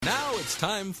Now it's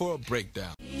time for a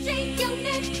breakdown. Shake your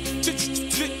neck.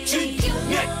 Shake your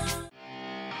neck.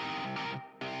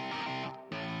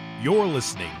 You're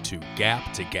listening to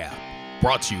Gap to Gap,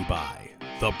 brought to you by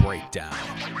The Breakdown.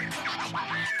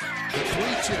 The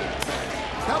 3-2.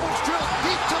 That one's drilled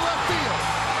deep to left field.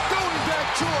 Going back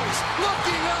choice.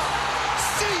 Looking up.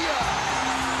 See ya.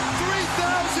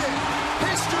 3,000.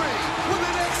 History with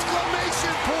an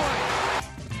exclamation point.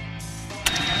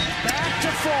 Back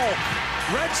to Folk.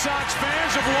 Red Sox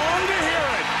fans have longed to hear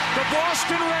it. The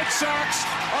Boston Red Sox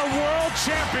are world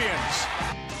champions.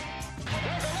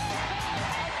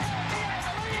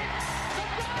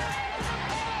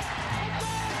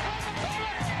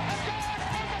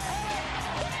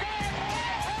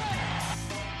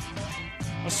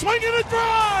 A swing and a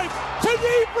drive to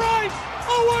deep right,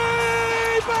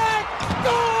 away back,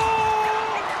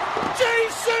 goal!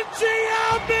 Jason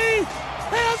Giambi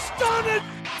has done it.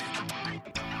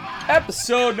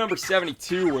 Episode number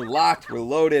 72. We're locked, we're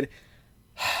loaded.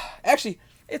 Actually,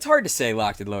 it's hard to say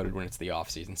locked and loaded when it's the off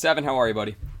season. Seven, how are you,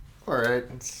 buddy? All right.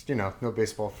 It's, no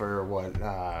baseball for what,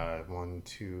 1,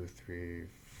 2, 3,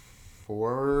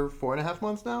 4.5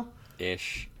 months now?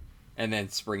 Ish. And then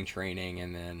spring training,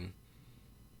 and then...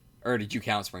 Or did you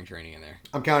count spring training in there?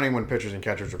 I'm counting when pitchers and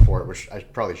catchers report, which I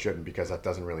probably shouldn't because that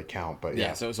doesn't really count, but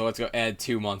yeah. So let's go add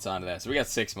 2 months onto that. So we got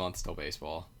 6 months till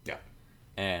baseball. Yeah.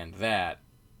 And that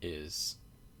is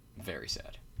very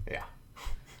sad. Yeah.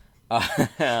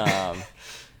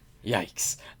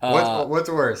 Yikes. What's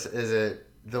worse? Is it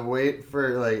the wait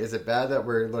for, is it bad that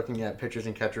we're looking at pitchers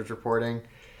and catchers reporting,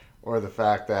 or the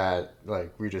fact that,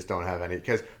 we just don't have any?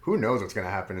 Because who knows what's going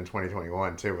to happen in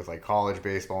 2021, too, with, college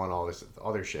baseball and all this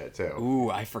other shit, too. Ooh,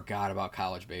 I forgot about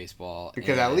college baseball.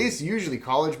 Because at least usually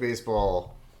college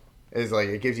baseball is,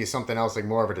 it gives you something else,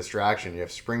 more of a distraction. You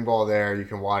have spring ball there. You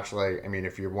can watch,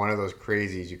 if you're one of those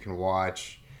crazies, you can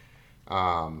watch,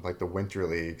 the winter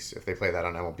leagues, if they play that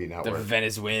on MLB Network. The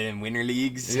Venezuelan winter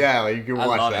leagues. Yeah, you can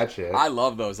watch that shit. I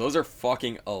love those. Those are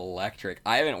fucking electric.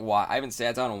 I haven't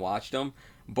sat down and watched them,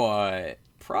 but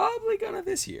probably gonna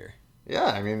this year.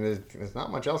 Yeah, there's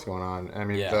not much else going on.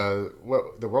 Yeah.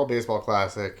 The World Baseball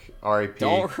Classic, RIP.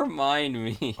 Don't remind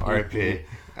me. RIP.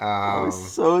 I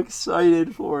was so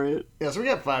excited for it. Yeah, so we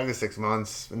got 5 to 6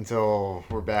 months until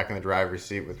we're back in the driver's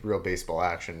seat with real baseball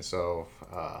action. So,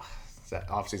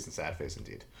 off-season sad face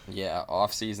indeed. Yeah,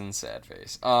 off-season sad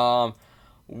face.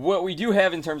 What we do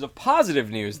have in terms of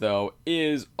positive news, though,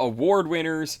 is award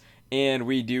winners, and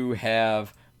we do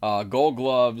have Gold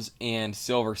Gloves and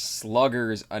Silver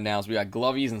Sluggers announced. We got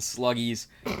Glovies and Sluggies.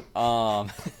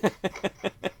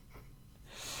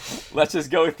 Let's just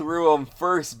go through them.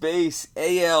 First base,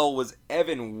 AL was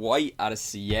Evan White out of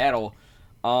Seattle.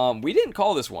 We didn't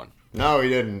call this one. No, we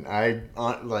didn't.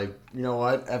 You know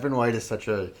what? Evan White is such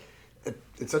a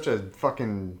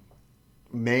fucking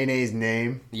mayonnaise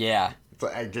name. Yeah.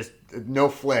 It's no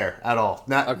flair at all.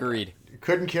 Agreed.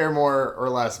 Couldn't care more or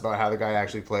less about how the guy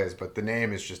actually plays, but the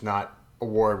name is just not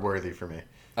award worthy for me.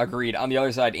 Agreed. On the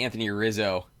other side, Anthony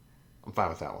Rizzo. I'm fine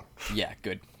with that one. Yeah,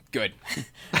 good.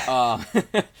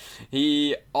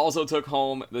 He also took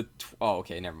home the...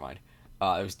 never mind.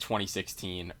 It was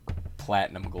 2016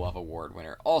 Platinum Glove Award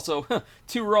winner. Also,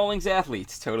 2 Rawlings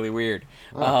athletes. Totally weird.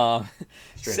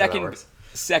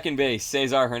 Second base,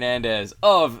 Cesar Hernandez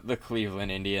of the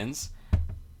Cleveland Indians.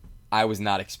 I was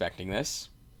not expecting this.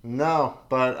 No,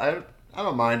 but I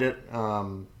don't mind it. I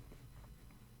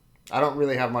don't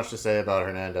really have much to say about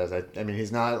Hernandez.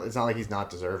 It's not like he's not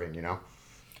deserving,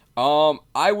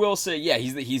 I will say, yeah,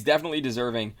 he's definitely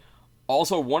deserving.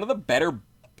 Also, one of the better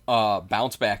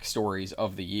bounce back stories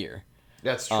of the year.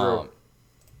 That's true.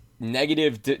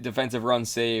 Negative defensive runs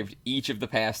saved each of the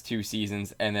past 2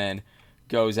 seasons, and then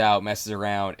goes out, messes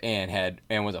around, and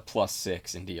was a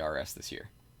 +6 in DRS this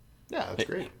year. Yeah, that's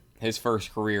great. His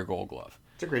first career Gold Glove.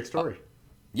 It's a great story.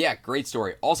 Yeah, great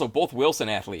story. Also, both Wilson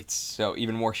athletes, so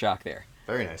even more shock there.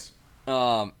 Very nice.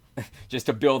 Just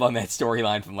to build on that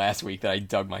storyline from last week that I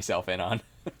dug myself in on.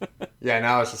 Yeah,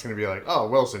 now it's just going to be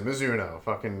Wilson, Mizuno,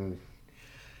 fucking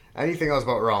anything else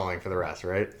but Rawling for the rest,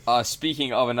 right?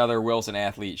 Speaking of another Wilson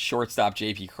athlete, shortstop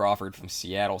J.P. Crawford from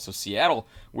Seattle. So Seattle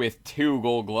with 2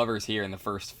 Gold Glovers here in the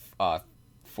first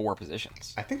 4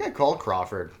 positions. I think I called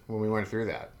Crawford when we went through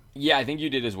that. Yeah, I think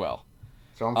you did as well.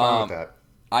 So I'm fine with that.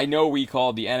 I know we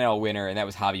called the NL winner, and that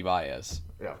was Javi Baez.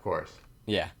 Yeah, of course.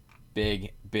 Yeah,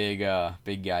 big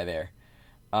guy there.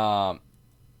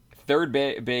 Third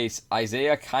base,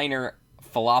 Isaiah Kiner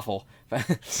Falafel.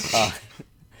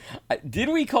 Did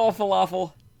we call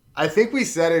Falafel? I think we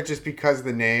said it just because of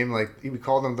the name. We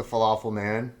called him the Falafel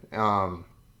Man.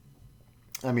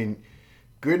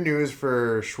 good news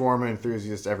for shawarma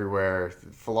enthusiasts everywhere.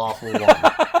 Falafel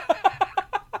won.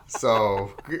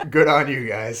 So, good on you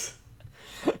guys.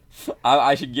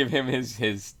 I should give him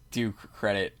his due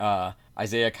credit.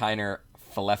 Isaiah Kiner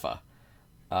Falefa.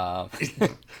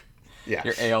 Yeah.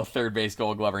 Your AL third base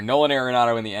Gold Glover. Nolan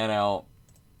Arenado in the NL.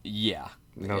 Yeah.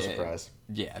 No surprise.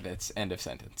 Yeah, that's end of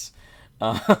sentence.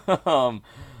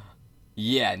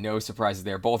 Yeah, no surprises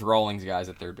there. Both Rawlings guys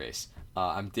at third base.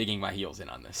 I'm digging my heels in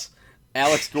on this.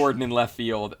 Alex Gordon in left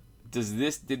field. Did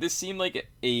this seem like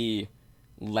a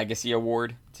legacy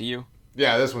award to you?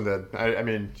 Yeah, this one did. I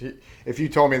mean, if you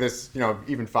told me this,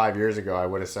 even 5 years ago, I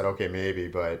would have said, okay, maybe.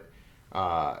 But,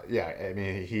 yeah, I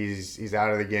mean, he's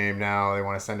out of the game now. They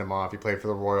want to send him off. He played for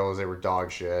the Royals. They were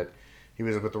dog shit. He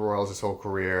was with the Royals his whole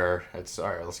career. It's all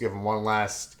right. Let's give him one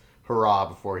last hurrah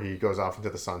before he goes off into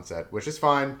the sunset, which is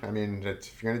fine. I mean,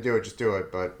 if you're gonna do it, just do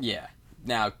it. But yeah,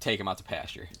 now take him out to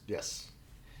pasture. Yes.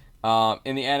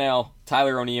 In the NL,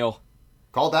 Tyler O'Neill.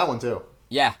 Called that one too.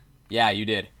 Yeah, you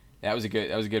did. That was a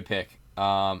good pick.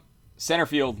 Center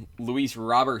field, Luis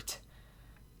Robert.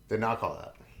 Did not call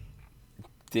that.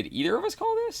 Did either of us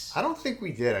call this? I don't think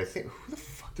we did. I think who the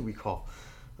fuck did we call?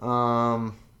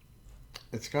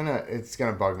 It's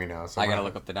gonna bug me now. So I gotta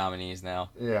look up the nominees now.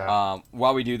 Yeah.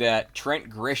 While we do that, Trent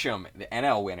Grisham, the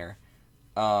NL winner.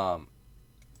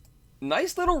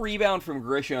 Nice little rebound from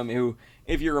Grisham, who,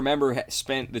 if you remember,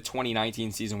 spent the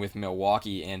 2019 season with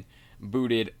Milwaukee and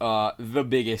booted the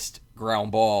biggest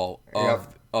ground ball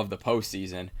of the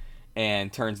postseason,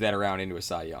 and turns that around into a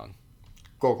Cy Young.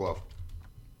 Gold Glove.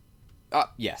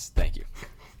 Yes, thank you.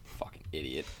 Fucking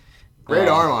idiot. Great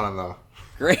arm on him though.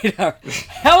 Great arm.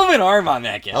 Hell of an arm on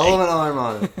that guy. Hell of an arm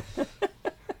on it.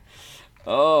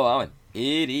 Oh, I'm an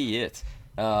idiot.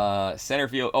 Center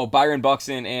field. Oh, Byron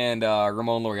Buxton and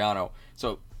Ramon Laureano.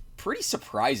 So pretty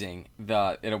surprising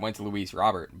that it went to Luis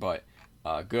Robert, but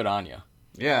good on you.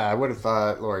 Yeah, I would have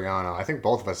thought Laureano. I think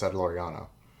both of us said Laureano.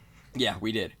 Yeah,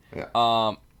 we did.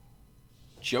 Yeah.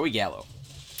 Joey Gallo.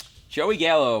 Joey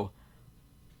Gallo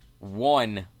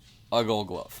won a Gold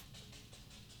Glove.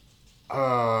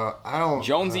 I don't.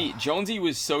 Jonesy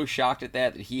was so shocked at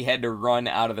that he had to run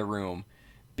out of the room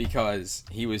because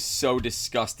he was so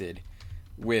disgusted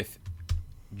with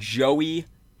Joey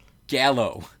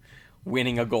Gallo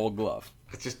winning a Gold Glove.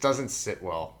 It just doesn't sit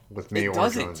well with me or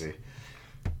Jonesy.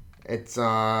 It's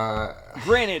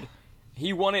Granted,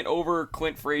 he won it over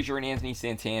Clint Frazier and Anthony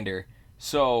Santander,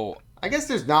 so I guess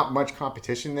there's not much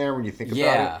competition there when you think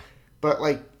about it. But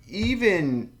like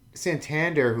even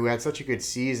Santander, who had such a good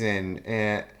season,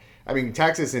 and I mean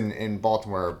Texas and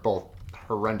Baltimore are both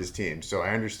horrendous teams, so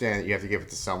I understand that you have to give it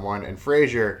to someone. And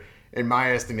Frazier, in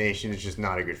my estimation, is just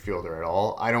not a good fielder at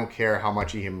all. I don't care how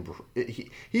much he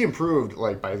improved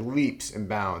like by leaps and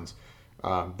bounds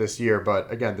this year,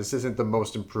 but again, this isn't the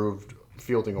most improved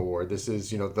fielding award. This is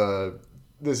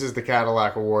the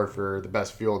Cadillac Award for the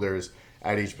best fielders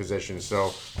at each position.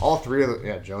 So all three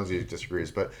of Jonesy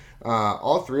disagrees, but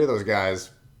all three of those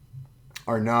guys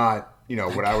are not,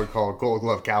 what I would call Gold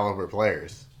Glove caliber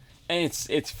players. And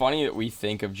it's funny that we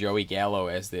think of Joey Gallo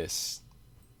as this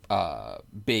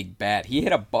big bat. He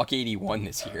hit a $181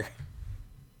 this year.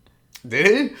 Did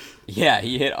he? Yeah,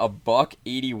 he hit a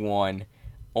 $181,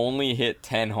 only hit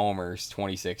 10 homers,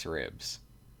 26 ribs.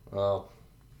 Well,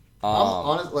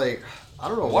 honestly, I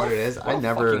don't know what it is. What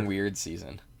a fucking weird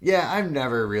season. Yeah, I've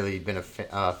never really been a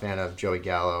fan of Joey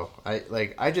Gallo.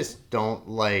 I just don't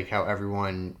like how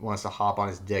everyone wants to hop on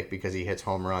his dick because he hits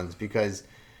home runs, because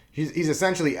he's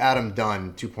essentially Adam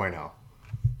Dunn 2.0.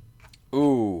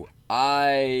 Ooh,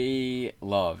 I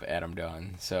love Adam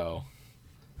Dunn, so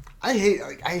I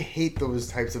hate those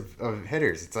types of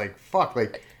hitters. It's like fuck,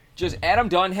 like just Adam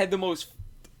Dunn had the most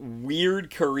weird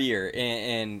career,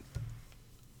 and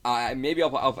maybe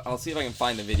I'll see if I can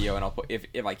find the video, and I'll put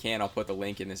if I can, I'll put the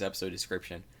link in this episode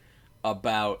description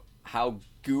about how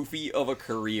goofy of a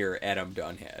career Adam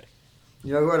Dunn had.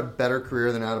 You know who had a better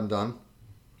career than Adam Dunn?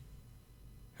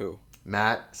 Who?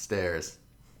 Matt Stairs.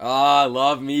 Ah,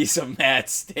 love me some Matt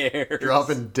Stairs.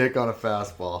 Dropping dick on a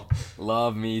fastball.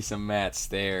 Love me some Matt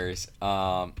Stairs.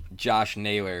 Josh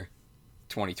Naylor,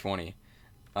 2020.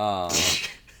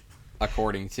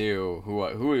 According to who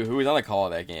was on the call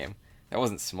of that game. That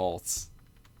wasn't Smoltz.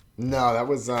 No, that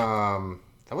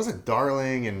wasn't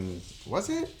Darling, and was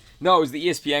it? No, it was the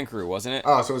ESPN crew, wasn't it?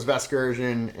 Oh, so it was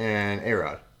Vasgersian and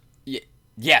A-Rod.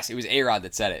 Yes, it was A-Rod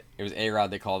that said it. It was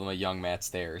A-Rod that called him a young Matt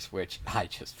Stairs, which I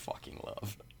just fucking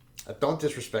love. Don't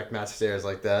disrespect Matt Stairs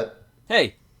like that.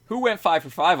 Hey, who went 5 for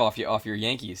 5 off your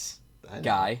Yankees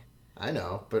guy? I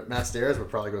know, but Matt Stairs would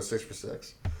probably go 6 for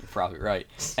 6. You're probably right.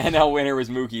 NL winner was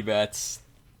Mookie Betts.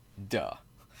 Duh.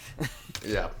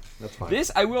 Yeah, that's fine.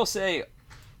 This, I will say,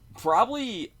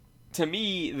 probably, to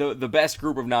me, the best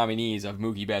group of nominees of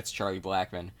Mookie Betts, Charlie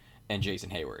Blackmon, and Jason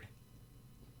Hayward.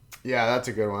 Yeah, that's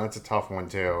a good one. That's a tough one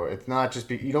too. It's not just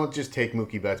you don't just take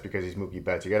Mookie Betts because he's Mookie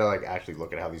Betts. You got to like actually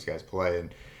look at how these guys play.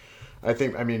 And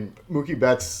I mean, Mookie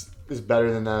Betts is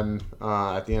better than them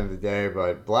at the end of the day,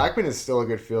 but Blackmon is still a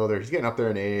good fielder. He's getting up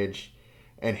there in age,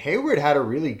 and Hayward had a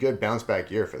really good bounce back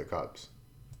year for the Cubs.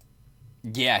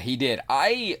 Yeah, he did.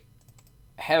 I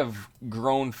have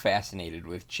grown fascinated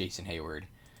with Jason Hayward.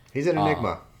 He's an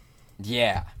enigma.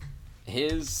 Yeah,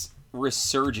 his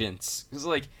resurgence is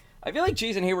like. I feel like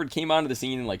Jason Hayward came onto the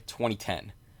scene in like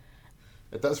 2010.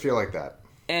 It does feel like that.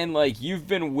 And like you've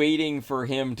been waiting for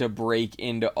him to break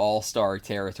into all-star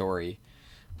territory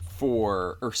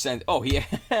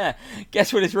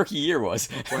guess what his rookie year was?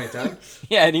 2010?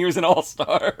 Yeah, and he was an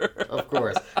all-star. Of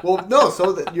course. Well, no,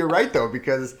 you're right though,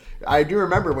 because I do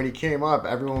remember when he came up,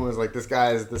 everyone was like, this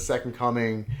guy is the second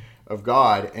coming of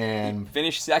God, and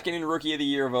finished second in rookie of the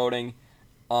year voting.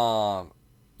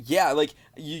 Yeah, like,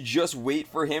 you just wait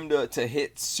for him to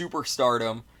hit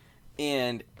superstardom,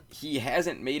 and he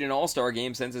hasn't made an all-star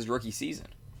game since his rookie season.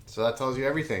 So that tells you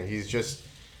everything. He's just,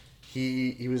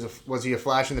 was he a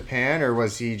flash in the pan, or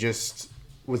was he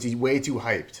way too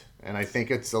hyped? And I think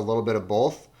it's a little bit of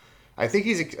both. I think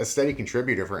he's a steady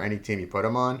contributor for any team you put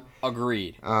him on.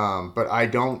 Agreed. But I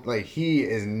don't, he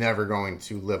is never going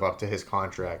to live up to his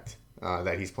contract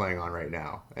that he's playing on right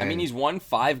now. And, I mean, he's won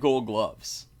 5 Gold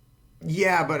Gloves.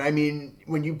 Yeah, but I mean,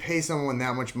 when you pay someone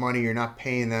that much money, you're not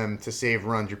paying them to save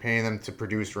runs. You're paying them to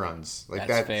produce runs.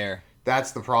 That's fair.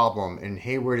 That's the problem. And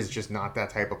Hayward is just not that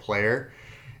type of player.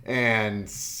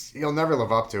 And he'll never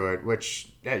live up to it,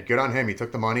 which, hey, good on him. He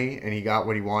took the money and he got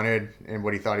what he wanted and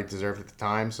what he thought he deserved at the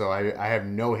time. So I have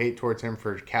no hate towards him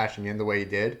for cashing in the way he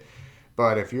did.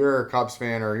 But if you're a Cubs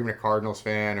fan or even a Cardinals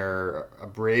fan or a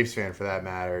Braves fan for that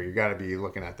matter, you got to be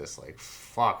looking at this like,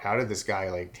 fuck, how did this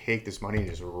guy take this money and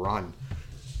just run?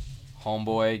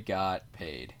 Homeboy got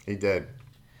paid. He did.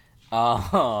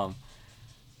 All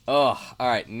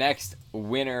right, next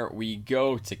winner, we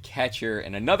go to catcher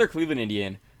and another Cleveland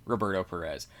Indian, Roberto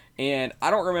Perez. And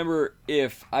I don't remember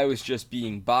if I was just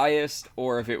being biased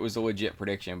or if it was a legit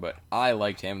prediction, but I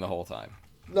liked him the whole time.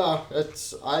 No,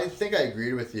 I think I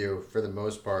agreed with you for the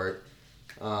most part.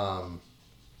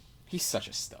 He's such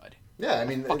a stud. Yeah, I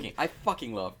mean... I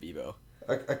fucking love Bebo.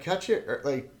 A catcher...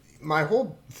 my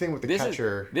whole thing with the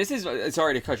catcher... This is...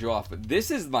 Sorry to cut you off, but this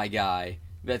is my guy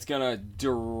that's going to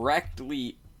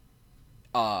directly...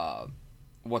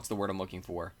 what's the word I'm looking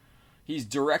for? He's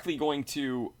directly going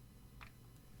to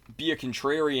be a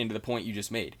contrarian to the point you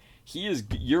just made.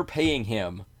 You're paying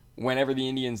him whenever the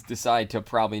Indians decide to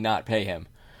probably not pay him.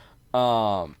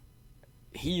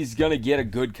 He's going to get a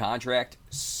good contract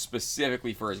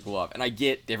specifically for his glove. And I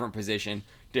get different position,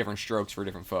 different strokes for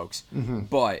different folks. Mm-hmm.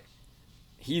 But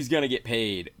he's going to get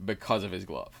paid because of his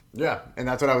glove. Yeah, and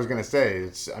that's what I was going to say.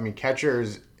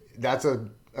 Catchers, that's a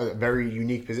very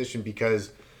unique position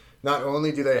because not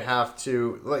only do they have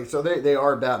to, they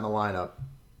are batting the lineup.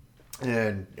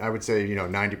 And I would say,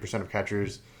 90% of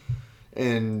catchers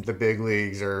in the big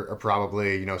leagues are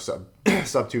probably, sub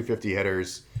 250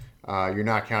 hitters. You're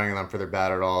not counting them for their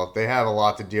bat at all. They have a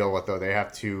lot to deal with, though. They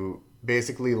have to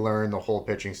basically learn the whole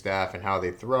pitching staff and how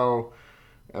they throw,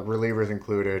 relievers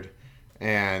included,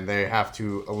 and they have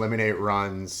to eliminate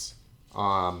runs.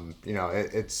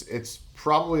 It's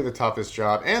probably the toughest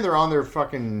job, and they're on their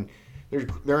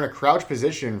they're in a crouch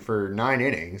position for 9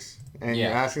 innings, and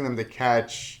you're asking them to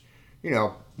catch,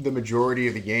 the majority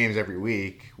of the games every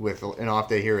week with an off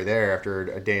day here or there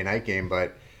after a day and night game,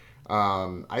 but.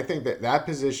 I think that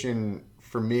position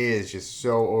for me is just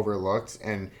so overlooked,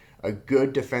 and a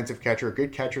good defensive catcher, a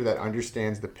good catcher that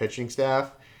understands the pitching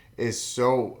staff is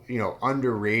so,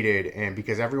 underrated, and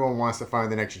because everyone wants to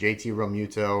find the next JT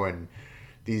Realmuto and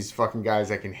these fucking guys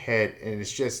that can hit, and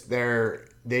it's just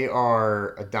they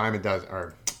are a dime a dozen,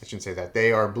 or I shouldn't say that,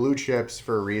 they are blue chips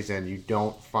for a reason. You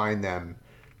don't find them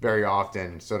very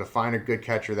often, so to find a good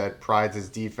catcher that prides his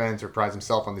defense or prides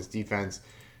himself on this defense,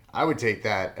 I would take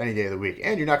that any day of the week.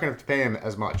 And you're not going to have to pay him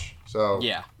as much. So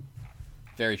yeah,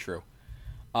 very true.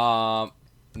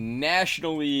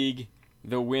 National League,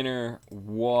 the winner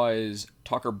was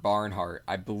Tucker Barnhart.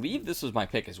 I believe this was my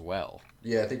pick as well.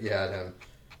 Yeah, I think you had him.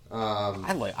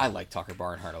 I like Tucker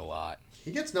Barnhart a lot.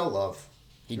 He gets no love.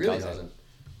 He really doesn't.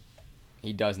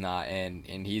 He does not.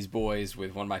 And he's boys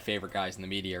with one of my favorite guys in the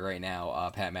media right now,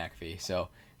 Pat McAfee. So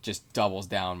just doubles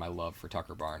down my love for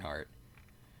Tucker Barnhart.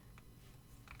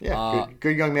 Yeah,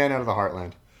 good young man out of the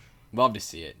heartland. Love to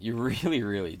see it. You really,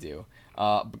 really do.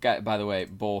 By the way,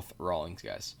 both Rawlings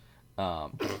guys.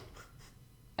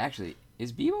 Actually,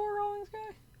 is Bebo a Rawlings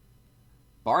guy?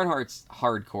 Barnhart's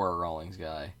hardcore Rawlings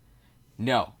guy.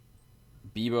 No.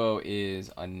 Bebo is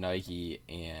a Nike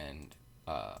and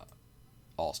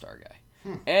All-Star guy.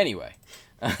 Anyway.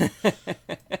 Funny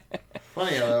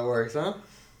how that works, huh?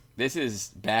 This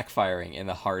is backfiring in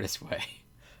the hardest way.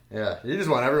 Yeah, you just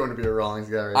want everyone to be a Rawlings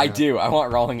guy right I now. do. I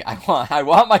want Rawlings. I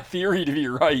want my theory to be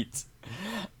right.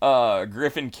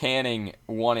 Griffin Canning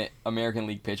won it, American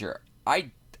League pitcher.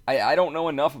 I don't know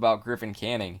enough about Griffin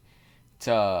Canning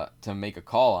to make a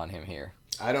call on him here.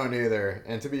 I don't either.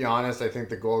 And to be honest, I think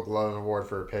the Gold Glove award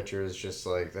for a pitcher is just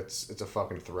like it's a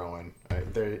fucking throw-in.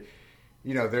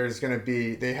 There's gonna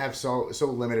be they have so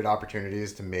limited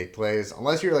opportunities to make plays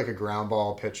unless you're like a ground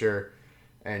ball pitcher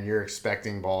and you're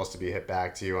expecting balls to be hit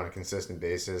back to you on a consistent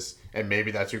basis. And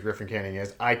maybe that's who Griffin Canning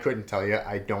is. I couldn't tell you.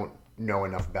 I don't know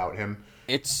enough about him.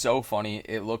 It's so funny.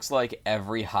 It looks like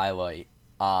every highlight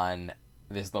on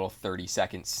this little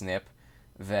 30-second snip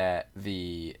that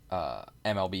the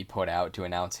MLB put out to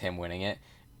announce him winning it,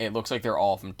 it looks like they're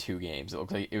all from 2 games. It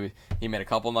looks like he made a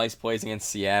couple nice plays against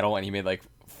Seattle, and he made like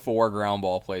 4 ground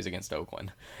ball plays against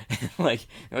Oakland. like,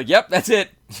 yep, that's it.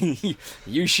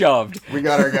 You shoved. We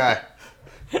got our guy.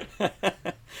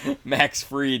 Max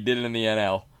Fried did it in the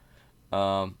NL.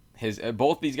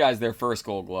 Both these guys, their first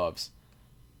Gold Gloves.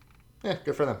 Yeah,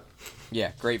 good for them.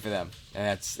 Yeah, great for them.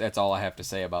 And that's all I have to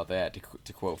say about that,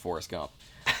 to quote Forrest Gump.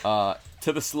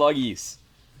 To the Sluggies.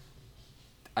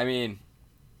 I mean,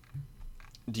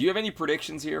 do you have any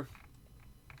predictions here?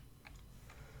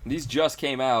 These just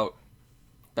came out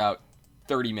about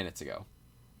 30 minutes ago.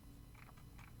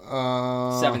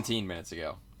 17 minutes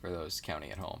ago, for those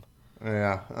counting at home.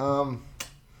 Yeah. I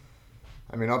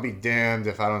mean, I'll be damned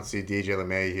if I don't see DJ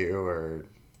LeMahieu or...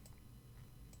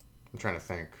 I'm trying to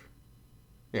think.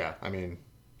 Yeah, I mean,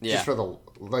 just for the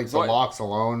locks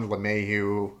alone,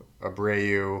 LeMahieu,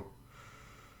 Abreu.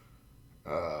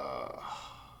 I'm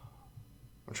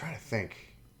trying to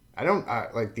think. The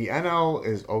NL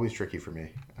is always tricky for me.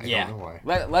 I don't know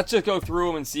why. Let's just go through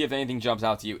them and see if anything jumps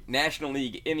out to you. National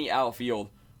League, in the outfield,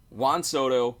 Juan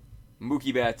Soto,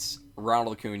 Mookie Betts,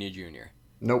 Ronald Acuna Jr.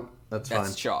 Nope, that's fine.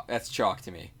 That's chalk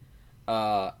to me.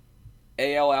 AL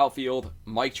outfield,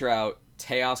 Mike Trout,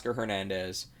 Teoscar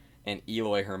Hernandez, and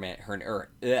Eloy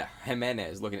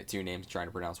Jimenez. Looking at 2 names, trying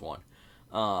to pronounce one.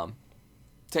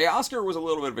 Teoscar was a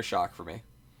little bit of a shock for me.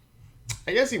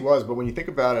 I guess he was, but when you think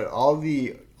about it, all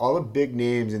the big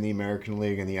names in the American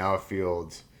League in the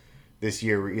outfield this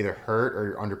year were either hurt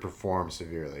or underperformed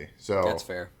severely. So that's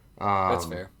fair. That's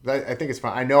fair. I think it's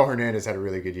fine. I know Hernandez had a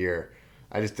really good year.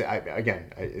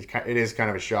 It is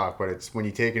kind of a shock, but it's when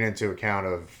you take it into account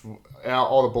of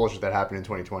all the bullshit that happened in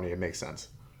 2020, it makes sense.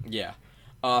 Yeah.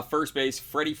 First base,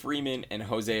 Freddie Freeman and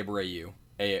Jose Abreu,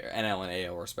 NL and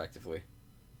AL respectively.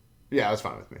 Yeah, that's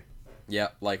fine with me. Yeah,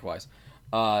 likewise.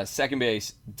 Second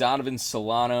base, Donovan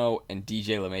Solano and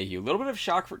DJ LeMahieu. A little bit of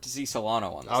shock to see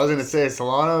Solano on this. I was going to say,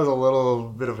 Solano is a little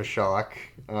bit of a shock.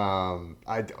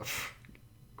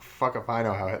 Fuck if I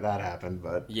know how that happened,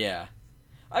 but... Yeah.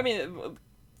 I mean,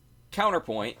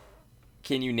 counterpoint,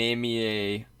 can you name me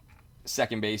a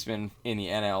second baseman in the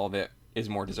NL that is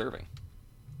more deserving?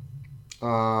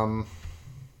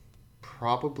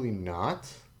 Probably not.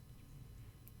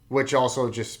 Which also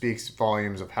just speaks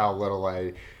volumes of how little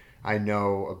I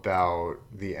know about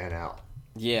the NL.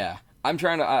 Yeah. I'm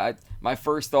trying to... my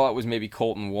first thought was maybe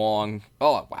Colton Wong.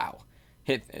 Oh, wow.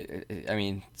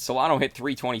 Solano hit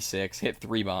 326, hit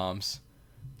 3 bombs,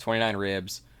 29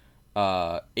 ribs,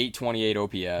 828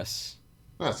 OPS.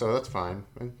 Yeah, so that's fine.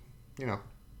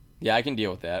 Yeah, I can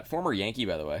deal with that. Former Yankee,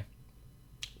 by the way.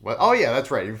 What? Oh, yeah, that's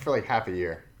right. For like half a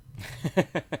year.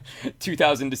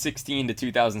 2016 to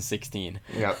 2016.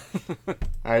 Yep.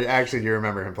 I actually do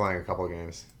remember him playing a couple of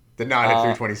games. Did not hit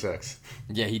 326.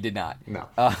 Yeah, he did not. No.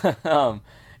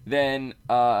 Then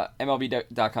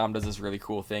MLB.com does this really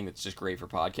cool thing that's just great for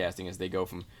podcasting as they go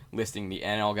from listing the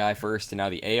NL guy first to now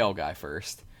the AL guy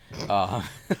first.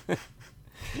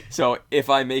 So if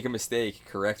I make a mistake,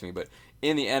 correct me. But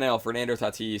in the NL, Fernando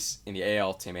Tatis. In the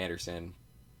AL, Tim Anderson.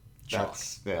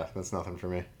 That's nothing for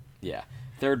me. Yeah.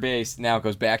 Third base, now it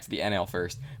goes back to the NL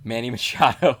first. Manny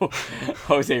Machado,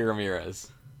 Jose Ramirez.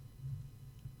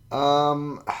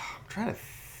 I'm trying to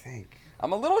think.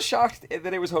 I'm a little shocked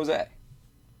that it was Jose.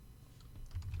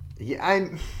 Yeah,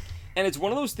 And it's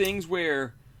one of those things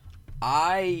where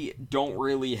I don't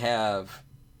really have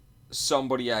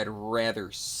somebody I'd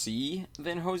rather see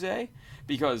than Jose.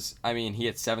 Because, he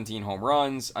had 17 home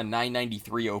runs, a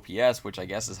 993 OPS, which I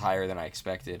guess is higher than I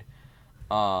expected.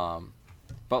 But,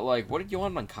 what did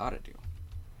Yohan Moncada do?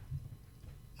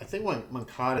 I think when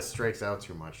Moncada strikes out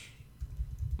too much.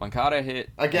 Moncada hit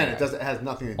Again, it has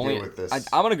nothing to do with this.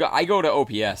 I go to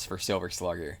OPS for Silver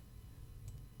Slugger.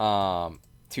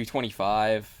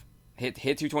 225 hit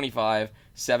 225,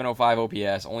 705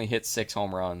 OPS, only hit 6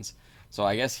 home runs. So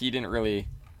I guess he didn't really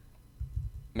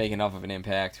make enough of an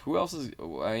impact. Who else is?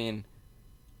 I mean,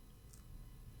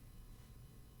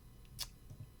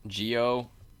 Gio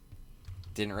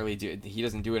didn't really do it. He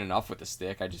doesn't do it enough with the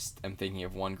stick. I just am thinking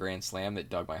of one grand slam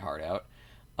that dug my heart out.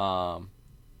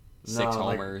 6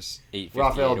 homers, 858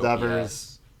 Rafael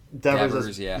OPS.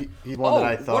 Devers, yeah. He's one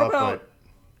that I thought,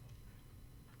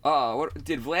 what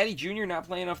did Vladdy Jr. not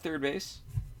play enough third base?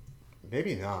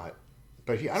 Maybe not.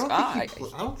 But I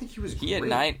don't think he was He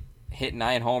great. hit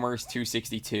 9 homers,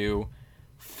 262,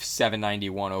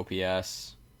 791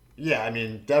 OPS. Yeah, I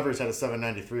mean, Devers had a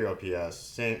 793 OPS,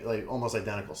 same, like almost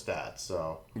identical stats.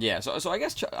 So yeah, so I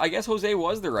guess Jose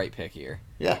was the right pick here.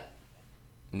 Yeah,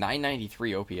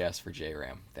 993 OPS for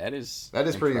J-Ram. That is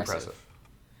pretty impressive.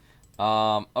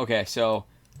 Okay, so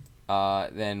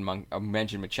then I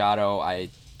mentioned Machado. I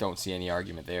don't see any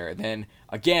argument there. Then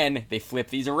again, they flip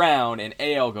these around, and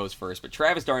AL goes first. But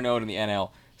Travis d'Arnaud in the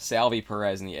NL, Salvi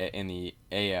Perez in the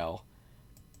AL.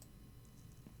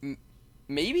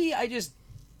 Maybe I just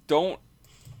don't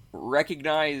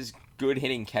recognize good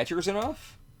hitting catchers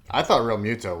enough. I thought Real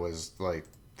Muto was like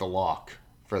the lock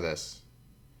for this.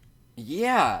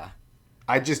 Yeah.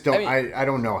 I just don't. I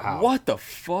don't know how. What the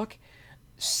fuck?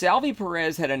 Salvi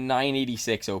Perez had a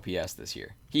 986 OPS this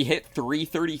year. He hit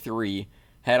 333,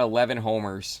 had 11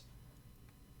 homers,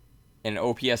 and an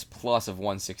OPS plus of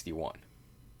 161.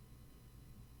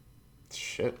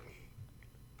 Shit.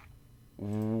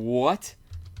 What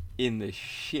in the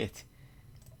shit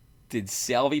did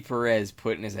Salvi Perez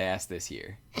put in his ass this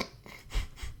year?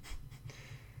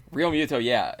 Real Muto,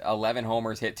 yeah, 11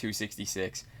 homers, hit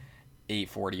 266,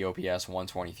 840 OPS,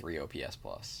 123 OPS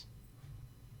plus.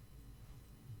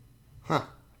 Huh.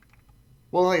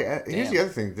 Well, like, here's the other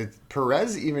thing. Did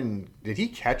he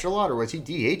catch a lot, or was he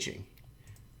DHing?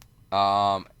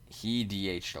 He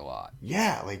DH'd a lot.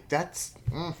 Yeah, like, that's,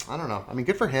 I don't know. I mean,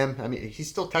 good for him. I mean, he's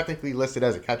still technically listed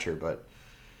as a catcher, but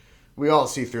we all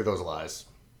see through those lies.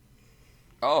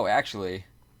 Oh, actually,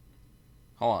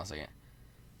 hold on a second.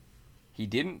 He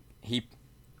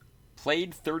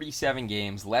played 37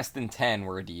 games, less than 10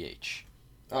 were a DH.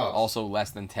 Oh. Also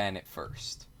less than 10 at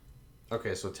first.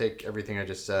 Okay, so take everything I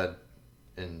just said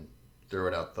and throw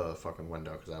it out the fucking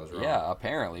window because I was wrong. Yeah,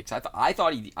 apparently. Because I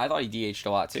thought he DH'd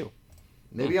a lot too.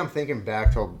 Maybe I'm thinking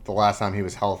back to the last time he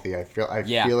was healthy. I feel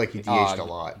like he DH'd a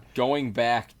lot. Going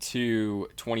back to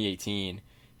 2018,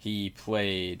 he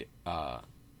played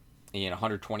in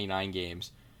 129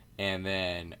 games, and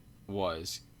then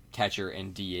was catcher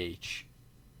and DH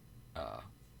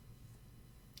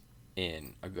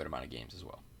in a good amount of games as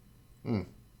well.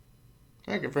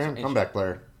 Yeah, good for him. Comeback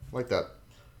player. Like that.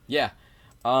 Yeah.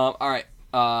 All right.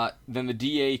 Then the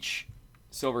DH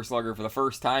Silver Slugger for the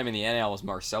first time in the NL was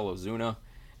Marcell Ozuna,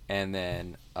 and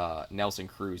then Nelson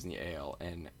Cruz in the AL.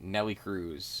 And Nelly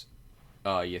Cruz,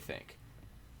 you think?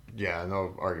 Yeah,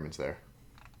 no arguments there.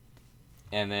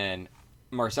 And then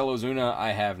Marcell Ozuna,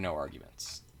 I have no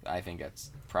arguments. I think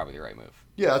that's probably the right move.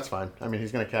 Yeah, that's fine. I mean,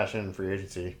 he's going to cash in free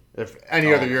agency. If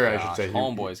any other year, I should say.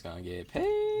 Homeboy's going to get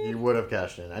paid. He would have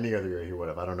cashed in. Any other year, he would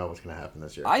have. I don't know what's going to happen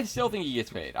this year. I still think he gets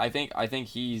paid. I think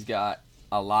he's got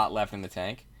a lot left in the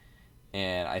tank,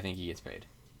 and I think he gets paid.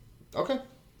 Okay,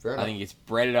 fair enough. I think he gets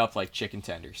breaded up like chicken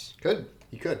tenders.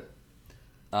 He could.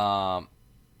 So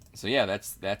yeah,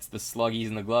 that's the sluggies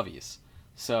and the glovies.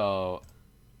 So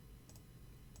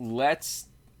let's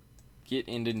get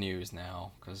into news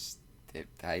now, because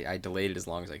I delayed it as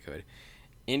long as I could.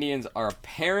 Indians are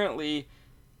apparently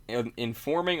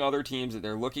informing other teams that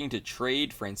they're looking to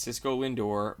trade Francisco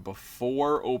Lindor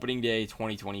before opening day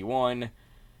 2021.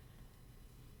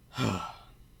 And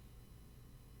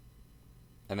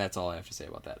that's all I have to say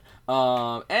about that.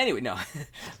 Anyway, no.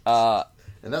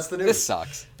 And that's the news. This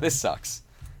sucks.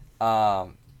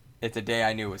 It's a day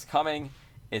I knew was coming.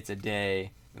 It's a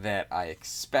day that I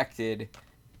expected.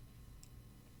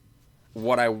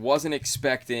 What I wasn't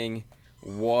expecting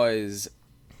was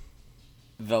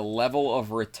the level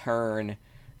of return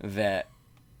that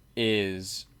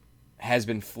has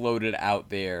been floated out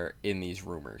there in these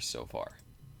rumors so far.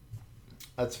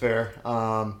 That's fair.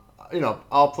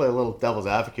 I'll play a little devil's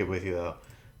advocate with you, though.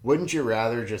 Wouldn't you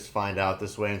rather just find out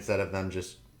this way instead of them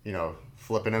just,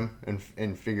 flipping him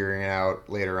and figuring it out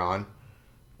later on?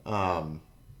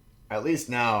 At least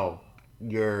now,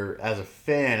 as a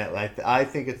fan, I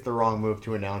think it's the wrong move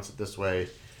to announce it this way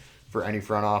for any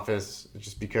front office,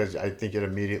 just because I think it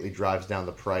immediately drives down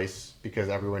the price because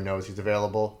everyone knows he's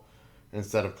available.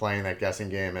 instead of playing that guessing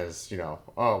game as, oh,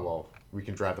 well, we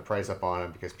can drive the price up on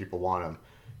him because people want him.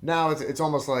 Now it's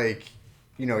almost like,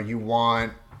 you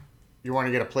want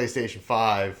to get a PlayStation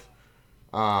 5.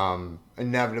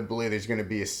 Inevitably there's going to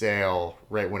be a sale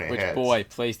right when it hits. Which, boy,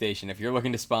 PlayStation, if you're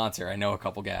looking to sponsor, I know a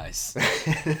couple guys.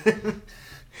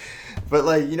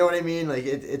 But, you know what I mean?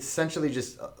 It's essentially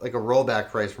just like a rollback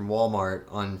price from Walmart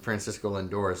on Francisco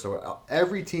Lindor. So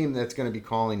every team that's going to be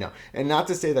calling now, and not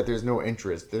to say that there's no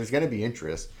interest, there's going to be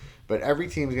interest, but every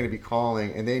team is going to be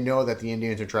calling, and they know that the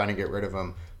Indians are trying to get rid of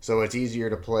him. So it's easier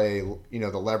to play, the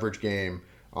leverage game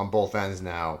on both ends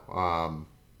now.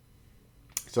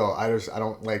 So I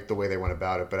don't like the way they went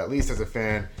about it, but at least as a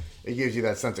fan, it gives you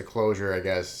that sense of closure, I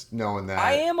guess, knowing that.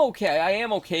 I am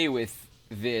okay with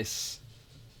this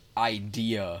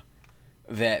idea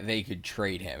that they could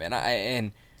trade him,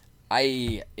 and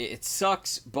it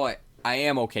sucks, but I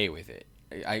am okay with it.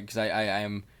 Because I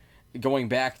am going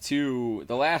back to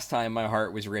the last time my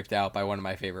heart was ripped out by one of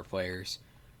my favorite players.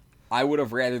 I would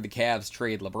have rather the Cavs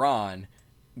trade LeBron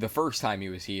the first time he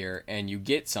was here, and you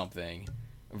get something,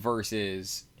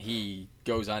 versus he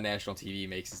goes on national TV,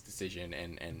 makes his decision,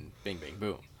 and bing, bing,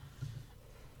 boom.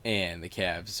 And the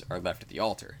Cavs are left at the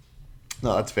altar.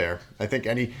 No, that's fair. I think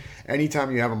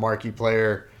anytime you have a marquee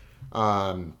player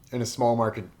in a small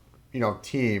market,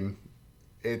 team,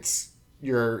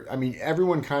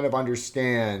 everyone kind of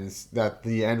understands that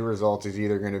the end result is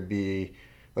either going to be,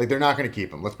 they're not going to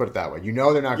keep him. Let's put it that way. They're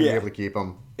not going to be able to keep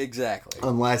him. Exactly.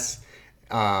 Unless...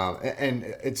 and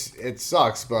it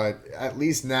sucks, but at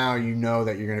least now you know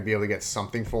that you're going to be able to get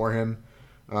something for him,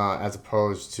 as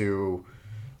opposed to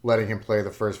letting him play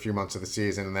the first few months of the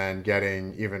season and then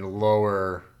getting even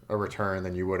lower a return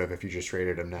than you would have if you just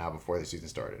traded him now before the season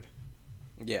started.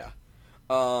 Yeah.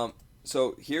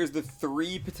 So here's the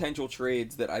 3 potential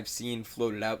trades that I've seen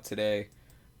floated out today,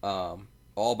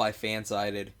 all by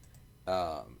Fansided.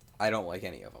 I don't like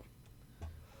any of them.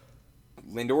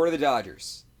 Lindor to the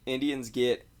Dodgers. Indians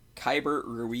get Keibert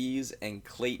Ruiz and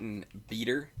Clayton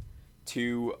Beeter,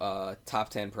 2 top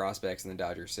 10 prospects in the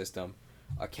Dodgers system,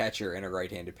 a catcher and a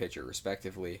right-handed pitcher,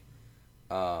 respectively.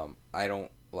 I don't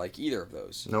like either of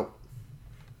those. Nope.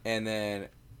 And then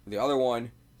the other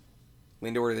one,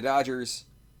 Lindor to the Dodgers,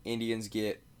 Indians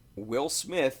get Will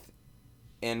Smith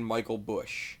and Michael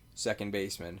Busch, second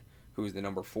baseman, who's the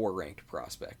number 4 ranked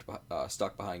prospect,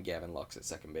 stuck behind Gavin Lux at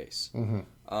second base.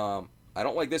 Mm-hmm. I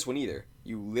don't like this one either.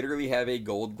 You literally have a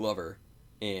Gold Glover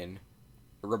in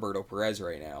Roberto Perez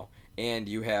right now, and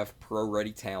you have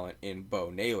pro-ready talent in Bo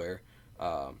Naylor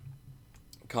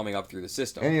coming up through the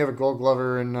system. And you have a Gold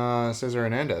Glover in Cesar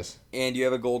Hernandez. And you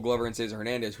have a Gold Glover in Cesar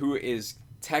Hernandez, who is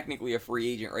technically a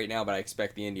free agent right now, but I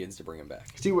expect the Indians to bring him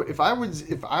back. See, if I'm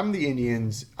the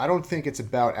Indians, I don't think it's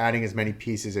about adding as many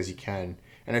pieces as you can.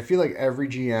 And I feel like every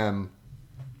GM,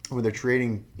 when they're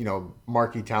trading,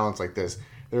 marquee talents like this,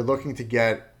 they're looking to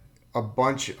get a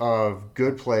bunch of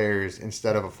good players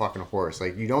instead of a fucking horse.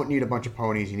 You don't need a bunch of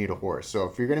ponies, you need a horse. So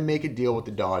if you're going to make a deal with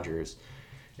the Dodgers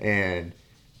and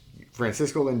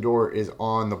Francisco Lindor is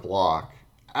on the block,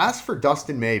 ask for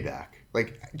Dustin May back.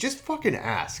 Just fucking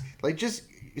ask. Just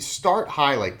start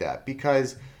high like that,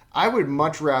 because I would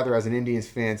much rather, as an Indians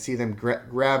fan, see them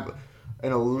grab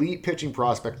an elite pitching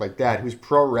prospect like that who's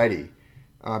pro-ready.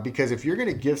 Because if you're going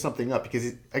to give something up,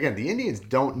 because, again, the Indians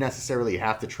don't necessarily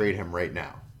have to trade him right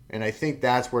now. And I think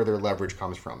that's where their leverage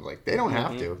comes from. They don't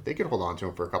have to. They could hold on to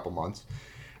him for a couple months.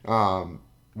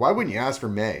 Why wouldn't you ask for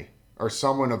May or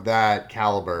someone of that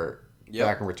caliber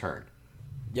back in return?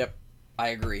 Yep, I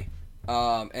agree.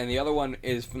 And the other one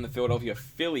is from the Philadelphia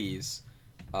Phillies.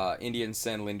 Indians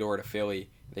send Lindor to Philly.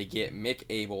 They get Mick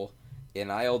Abel,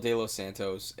 Anael De Los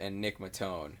Santos, and Nick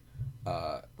Matone.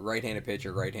 Right-handed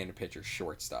pitcher,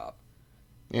 shortstop.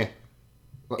 Yeah.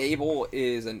 Abel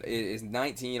is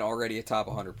 19, already a top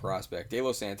 100 prospect. De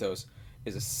Los Santos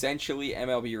is essentially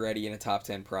MLB ready and a top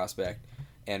 10 prospect,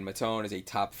 and Matone is a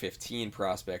top 15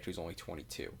 prospect who's only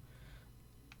 22.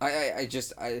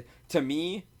 To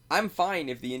me, I'm fine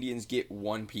if the Indians get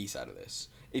one piece out of this.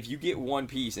 If you get one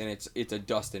piece and it's a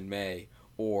Dustin May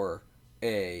or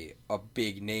a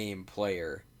big name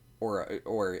player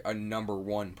or a number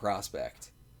 1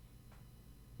 prospect,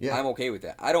 I'm okay with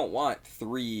that. I don't want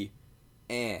 3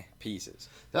 pieces.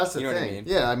 That's the thing. What I mean?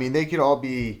 Yeah, they could all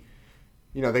be,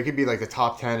 they could be the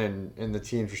top 10 in the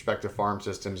team's respective farm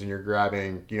systems, and you're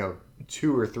grabbing,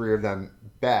 2 or 3 of them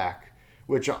back,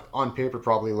 which on paper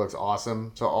probably looks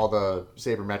awesome. So all the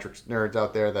sabermetrics nerds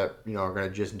out there that, are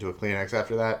going to jizz into a Kleenex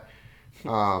after that.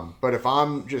 But if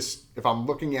I'm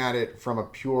looking at it from a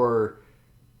pure,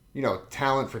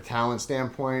 talent for talent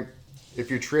standpoint, if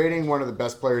you're trading one of the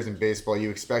best players in baseball, you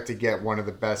expect to get one of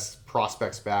the best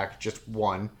prospects back, just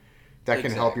one, that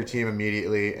can help your team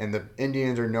immediately. And the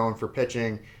Indians are known for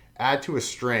pitching. Add to a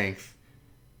strength,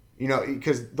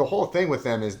 because the whole thing with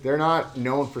them is they're not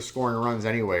known for scoring runs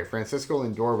anyway. Francisco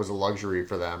Lindor was a luxury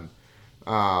for them,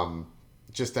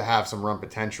 just to have some run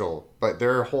potential. But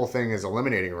their whole thing is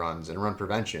eliminating runs and run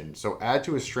prevention. So add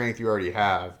to a strength you already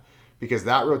have, because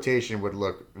that rotation would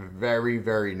look very,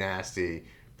 very nasty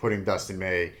putting Dustin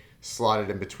May slotted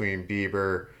in between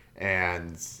Bieber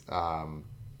and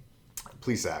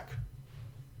Plesac.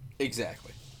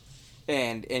 Exactly.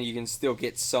 And you can still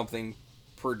get something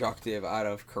productive out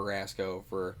of Carrasco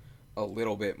for a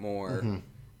little bit more. Mm-hmm.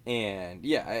 And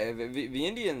yeah, the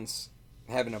Indians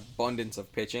have an abundance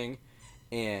of pitching,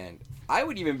 and I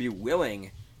would even be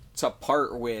willing to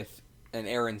part with an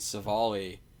Aaron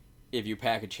Savali if you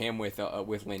package him with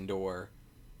Lindor,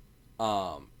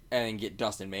 and then get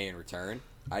Dustin May in return.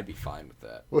 I'd be fine with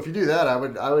that. Well, if you do that, I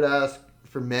would ask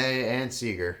for May and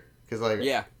Seager, because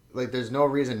there's no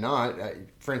reason not.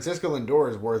 Francisco Lindor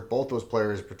is worth both those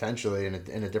players potentially in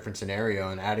a different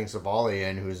scenario, and adding Savali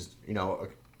in, who's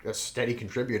a steady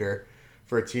contributor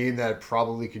for a team that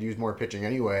probably could use more pitching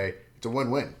anyway. It's a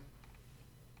win-win.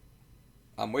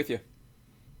 I'm with you.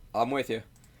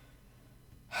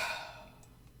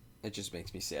 It just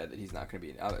makes me sad that he's not going to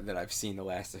be that I've seen the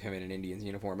last of him in an Indians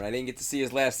uniform, and I didn't get to see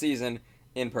his last season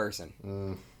in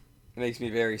person. It makes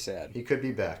me very sad. He could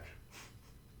be back,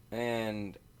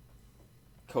 and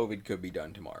COVID could be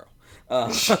done tomorrow.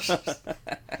 I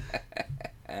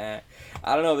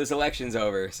don't know. This election's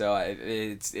over, so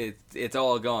it's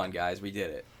all gone, guys. We did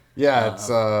it. Yeah, it's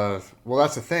well,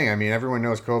 that's the thing. I mean, everyone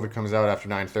knows COVID comes out after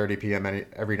 9:30 p.m.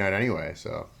 every night anyway,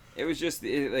 so. It was just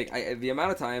the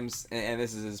amount of times, and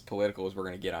this is as political as we're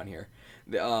gonna get on here.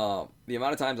 The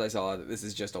amount of times I saw that this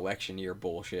is just election year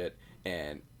bullshit,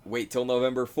 and wait till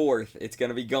November 4th, it's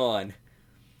gonna be gone.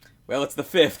 Well, it's the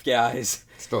 5th, guys.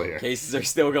 Still here. Cases are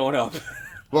still going up.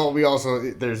 Well, we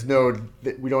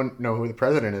don't know who the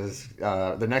president is.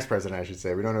 The next president, I should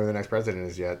say. We don't know who the next president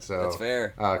is yet. So that's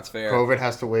fair. That's fair. COVID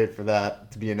has to wait for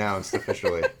that to be announced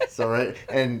officially. So right,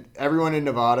 and everyone in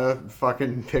Nevada,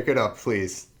 fucking pick it up,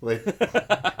 please. Like,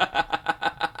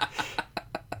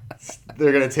 they're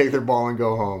gonna take their ball and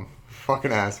go home.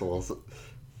 Fucking assholes.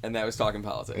 And that was talking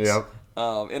politics.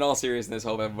 Yep. In all seriousness,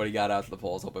 hope everybody got out to the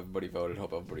polls. Hope everybody voted.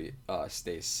 Hope everybody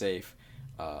stays safe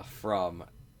from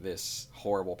this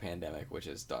horrible pandemic, which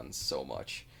has done so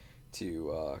much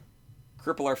to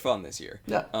cripple our fun this year.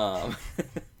 Yeah.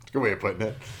 It's a good way of putting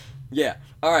it. Yeah.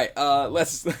 All right.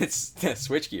 Let's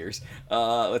switch gears.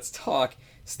 Let's talk.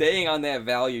 Staying on that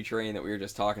value train that we were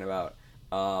just talking about,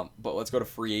 but let's go to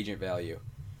free agent value.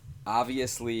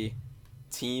 Obviously,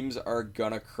 teams are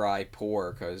gonna cry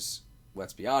poor because,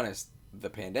 let's be honest, the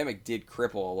pandemic did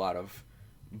cripple a lot of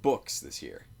books this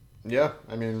year. Yeah,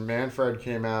 I mean, Manfred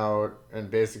came out and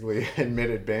basically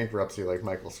admitted bankruptcy like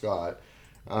Michael Scott.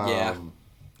 Yeah,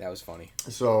 that was funny.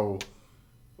 So,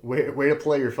 way to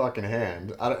play your fucking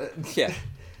hand. Yeah.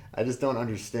 I just don't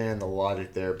understand the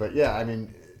logic there. But yeah, I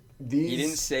mean, He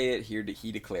didn't say it here.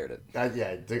 He declared it.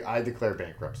 I declare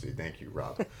bankruptcy. Thank you,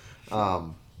 Rob.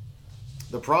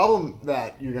 The problem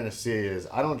that you're going to see is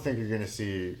I don't think you're going to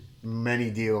see many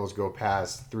deals go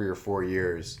past 3 or 4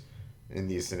 years in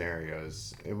these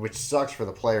scenarios, which sucks for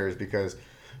the players because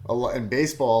in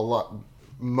baseball,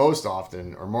 most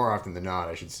often, or more often than not,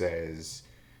 I should say, is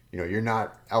you're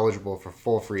not eligible for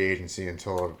full free agency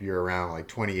until you're around like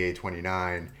 28,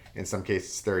 29, in some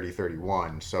cases 30,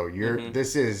 31. So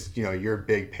this is your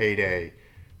big payday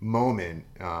moment,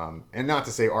 and not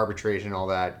to say arbitration and all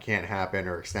that can't happen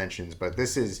or extensions, but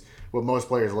this is what most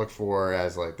players look for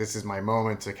as like, this is my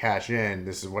moment to cash in.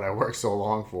 This is what I worked so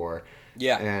long for.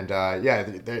 Yeah. And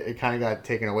it kind of got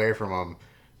taken away from them,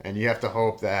 and you have to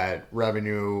hope that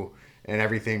revenue and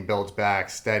everything builds back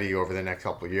steady over the next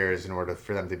couple of years in order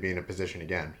for them to be in a position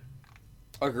again.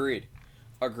 Agreed.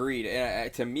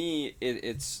 And to me,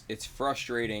 it's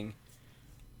frustrating,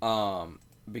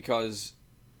 because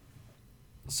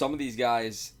some of these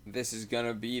guys, this is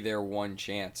gonna be their one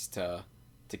chance to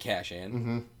cash in,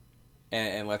 mm-hmm.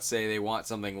 and let's say they want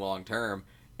something long term,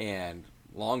 and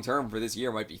long term for this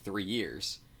year might be 3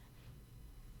 years,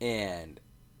 and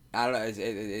I don't know.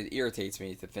 It irritates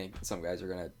me to think that some guys are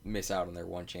gonna miss out on their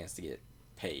one chance to get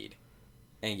paid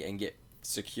and get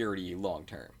security long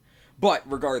term. But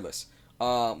regardless,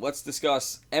 let's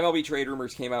discuss. MLB Trade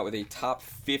Rumors came out with a top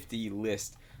 50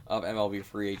 list of MLB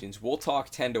free agents. We'll talk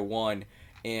 10-1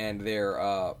 and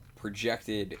their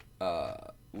projected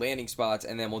landing spots,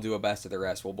 and then we'll do a best of the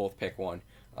rest. We'll both pick one,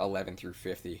 11 through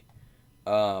 50.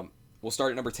 we'll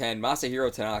start at number 10.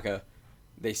 Masahiro Tanaka.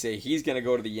 They say he's going to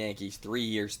go to the Yankees. 3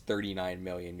 years, $39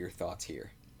 million. Your thoughts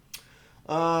here?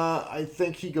 I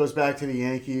think he goes back to the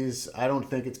Yankees. I don't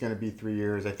think it's going to be 3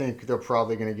 years. I think they're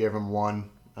probably going to give him 1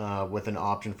 with an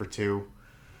option for 2.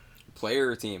 Player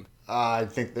or team? I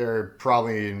think they're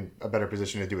probably in a better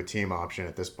position to do a team option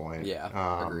at this point.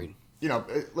 Yeah, agreed.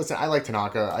 Listen, I like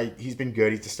Tanaka. He's been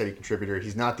good. He's a steady contributor.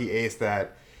 He's not the ace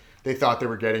that they thought they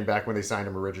were getting back when they signed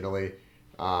him originally,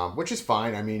 which is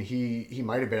fine. I mean, he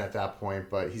might have been at that point,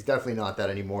 but he's definitely not that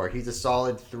anymore. He's a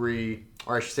solid 3,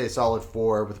 or I should say solid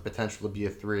 4 with the potential to be a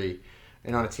 3.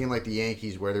 And on a team like the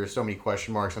Yankees, where there's so many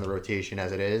question marks on the rotation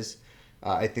as it is,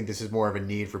 I think this is more of a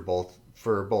need for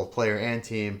both player and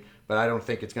team. But I don't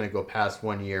think it's going to go past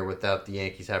 1 year without the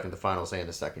Yankees having the final say in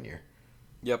the second year.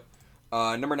 Yep.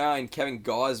 Number 9, Kevin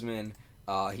Gausman.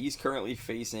 He's currently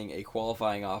facing a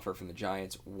qualifying offer from the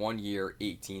Giants. 1 year,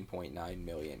 $18.9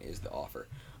 million is the offer.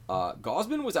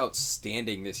 Gausman was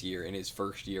outstanding this year in his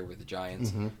first year with the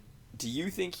Giants. Mm-hmm. Do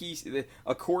you think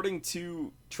according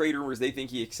to trade rumors, they think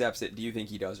he accepts it? Do you think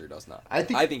he does or does not? I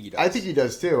think he does. I think he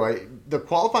does too. The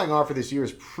qualifying offer this year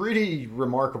is pretty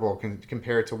remarkable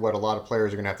compared to what a lot of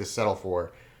players are going to have to settle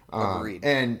for. Agreed.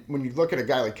 And when you look at a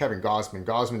guy like Kevin Gausman,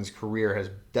 Gausman's career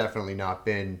has definitely not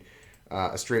been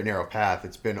a straight and narrow path.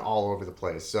 It's been all over the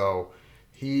place. So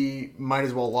he might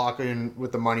as well lock in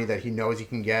with the money that he knows he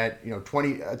can get. A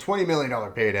 $20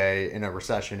 million payday in a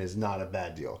recession is not a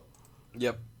bad deal.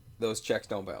 Yep. Those checks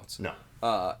don't bounce. No.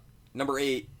 Number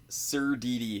 8, Sir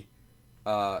Didi.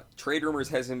 Trade rumors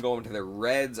has him going to the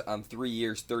Reds on 3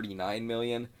 years, $39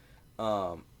 million.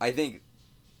 I think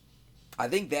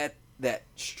that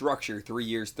structure, 3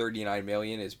 years, $39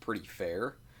 million, is pretty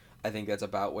fair. I think that's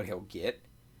about what he'll get.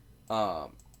 The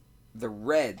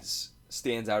Reds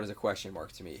stands out as a question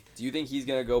mark to me. Do you think he's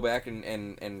going to go back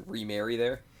and remarry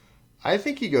there? I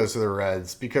think he goes to the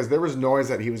Reds because there was noise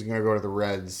that he was going to go to the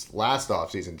Reds last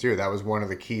offseason too. That was one of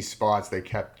the key spots they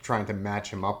kept trying to match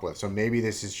him up with. So maybe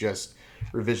this is just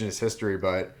revisionist history,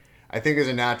 but I think as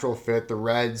a natural fit, the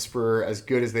Reds, for as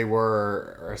good as they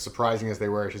were, or as surprising as they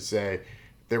were, I should say,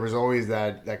 there was always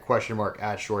that question mark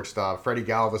at shortstop. Freddie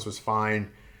Galvis was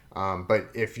fine, but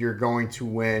if you're going to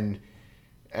win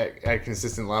at a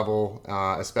consistent level,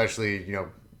 especially,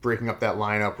 breaking up that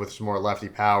lineup with some more lefty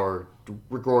power,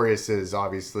 Gregorius is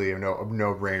obviously a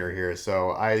no-brainer here.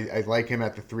 So I like him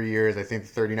at the 3 years. I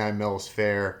think the $39 million is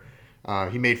fair.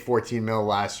 He made $14 million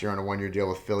last year on a 1-year deal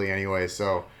with Philly anyway.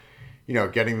 So,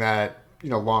 getting that,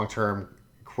 long-term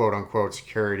quote-unquote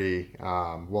security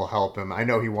will help him. I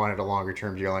know he wanted a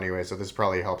longer-term deal anyway, so this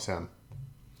probably helps him.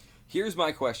 Here's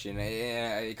my question.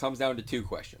 It comes down to 2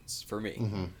 questions for me.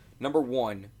 Mm-hmm. Number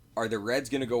 1, are the Reds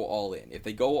going to go all in? If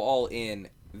they go all in,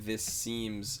 this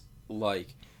seems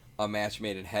like a match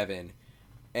made in heaven,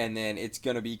 and then it's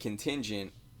going to be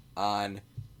contingent on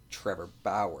Trevor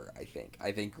Bauer.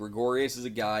 I think Gregorius is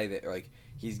a guy that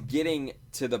he's getting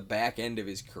to the back end of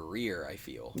his career. I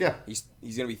feel he's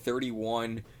going to be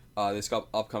 31 this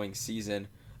upcoming season.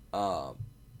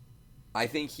 I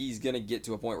think he's going to get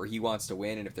to a point where he wants to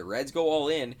win, and if the Reds go all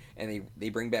in and they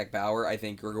bring back Bauer, I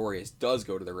think Gregorius does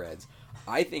go to the Reds.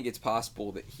 I think it's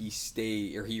possible that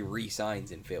he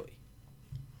re-signs in Philly.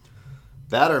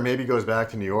 That or maybe goes back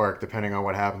to New York, depending on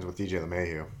what happens with DJ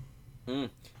LeMahieu.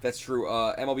 That's true.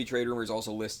 MLB Trade Rumors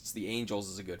also lists the Angels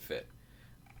as a good fit.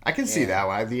 I can see that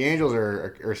one. The Angels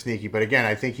are sneaky, but again,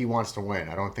 I think he wants to win.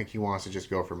 I don't think he wants to just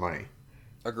go for money.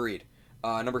 Agreed.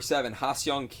 Number 7,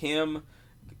 Ha-Seong Kim.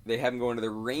 They have him going to the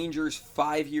Rangers,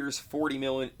 5 years,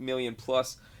 $40 million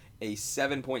plus a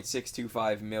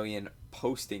 $7.625 million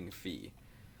posting fee.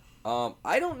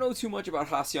 I don't know too much about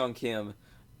Ha-Seong Kim.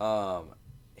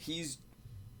 He's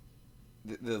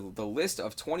the list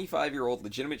of 25-year-old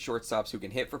legitimate shortstops who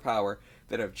can hit for power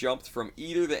that have jumped from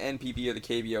either the NPB or the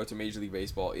KBO to Major League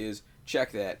Baseball is,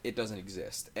 check that, it doesn't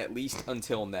exist, at least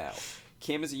until now.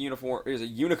 Kim is a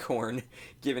unicorn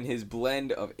given his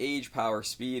blend of age, power,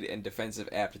 speed, and defensive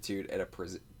aptitude at a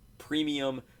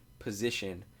premium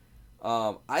position.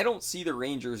 I don't see the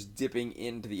Rangers dipping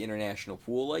into the international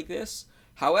pool like this.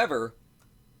 However,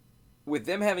 with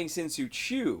them having Sin-Soo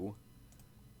Choo,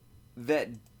 that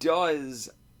does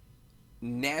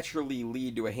naturally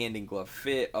lead to a hand-in-glove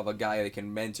fit of a guy that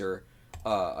can mentor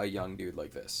a young dude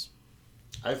like this.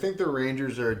 I think the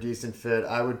Rangers are a decent fit.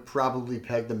 I would probably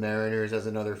peg the Mariners as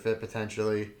another fit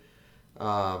potentially,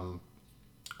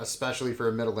 especially for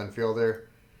a middle infielder.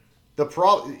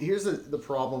 Here's the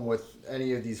problem with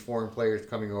any of these foreign players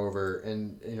coming over,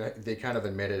 and they kind of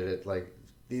admitted it. Like,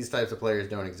 these types of players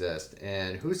don't exist,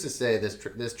 and who's to say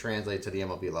this translates to the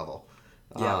MLB level?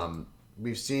 Yeah.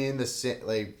 we've seen the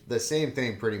same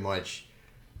thing pretty much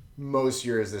most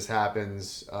years this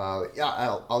happens.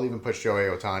 I'll even put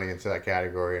Shohei Ohtani into that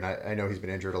category, and I know he's been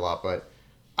injured a lot, but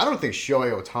I don't think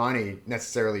Shohei Ohtani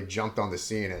necessarily jumped on the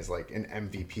scene as like an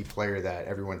MVP player that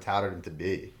everyone touted him to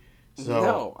be. So,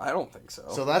 no, I don't think so.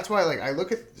 So that's why, like, I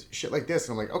look at shit like this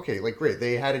and I'm like, okay, like, great.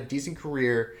 They had a decent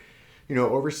career,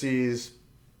 overseas,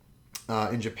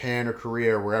 in Japan or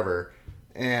Korea or wherever,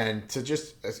 and to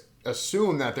just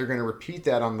assume that they're going to repeat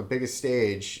that on the biggest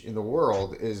stage in the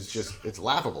world is just, it's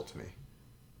laughable to me.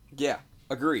 Yeah,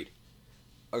 agreed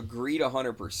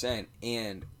 100%.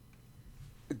 And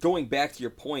going back to your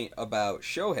point about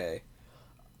Shohei,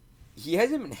 he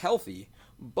hasn't been healthy,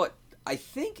 but I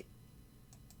think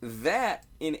that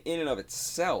in and of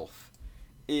itself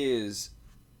is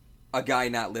a guy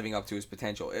not living up to his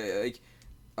potential. Like,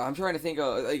 I'm trying to think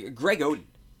of like Greg Oden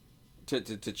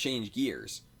to change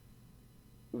gears.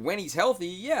 When he's healthy,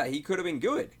 yeah, he could have been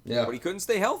good. Yeah. But he couldn't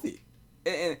stay healthy.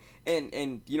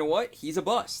 And you know what? He's a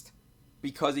bust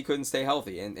because he couldn't stay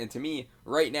healthy. And to me,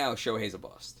 right now, Shohei's a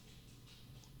bust.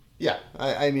 Yeah,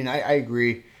 I mean, I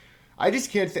agree. I just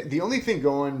can't think. The only thing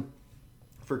going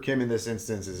for Kim in this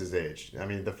instance is his age. I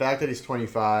mean, the fact that he's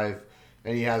 25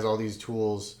 and he has all these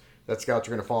tools that scouts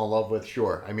are going to fall in love with,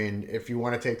 sure. I mean, if you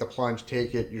want to take the plunge,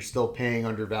 take it. You're still paying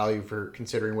undervalue for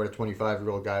considering what a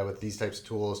 25-year-old guy with these types of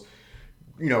tools,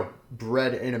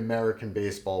 bred in American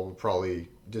baseball would probably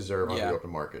deserve on the open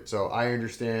market. So I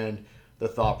understand the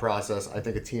thought process. I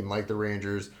think a team like the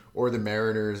Rangers or the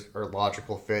Mariners are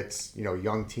logical fits,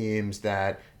 young teams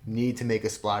that need to make a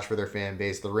splash for their fan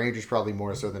base. The Rangers probably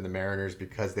more so than the Mariners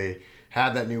because they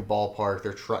have that new ballpark.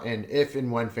 And if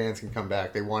and when fans can come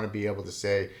back, they want to be able to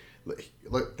say,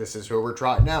 look, this is who we're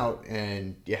trotting out,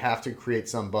 and you have to create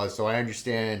some buzz. So I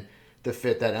understand the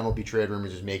fit that MLB Trade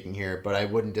Rumors is making here, but I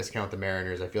wouldn't discount the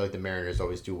Mariners. I feel like the Mariners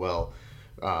always do well,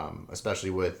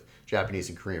 especially with Japanese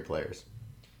and Korean players.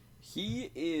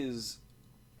 He's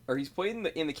played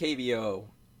in the KBO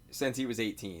since he was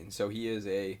 18, so he is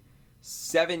a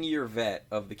 7-year vet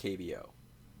of the KBO.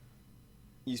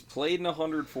 He's played in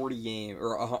 140 games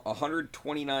or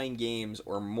 129 games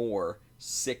or more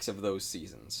 6 of those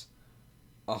seasons.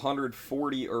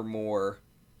 140 or more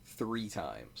 3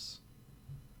 times.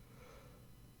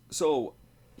 So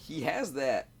he has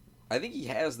that. I think he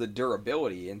has the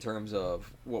durability in terms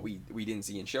of what we didn't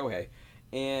see in Shohei.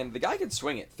 And the guy could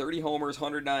swing it. 30 homers,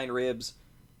 109 ribs,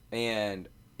 and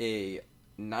a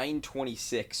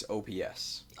 926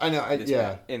 OPS. I know,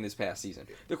 in this past season.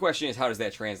 The question is, how does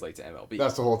that translate to MLB?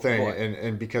 That's the whole thing.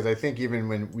 And because I think even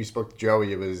when we spoke to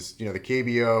Joey, it was, the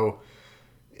KBO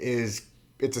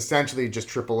it's essentially just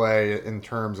AAA in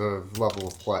terms of level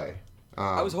of play.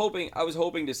 I was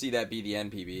hoping to see that be the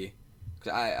NPB.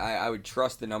 Because I would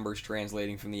trust the numbers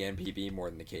translating from the NPB more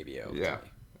than the KBO. Yeah,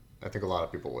 I think a lot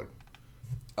of people would.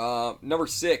 Number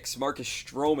 6, Marcus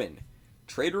Stroman.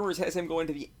 Trade Rumors has him going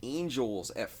to the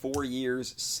Angels at 4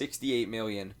 years, $68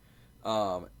 million.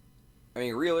 I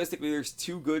mean, realistically, there's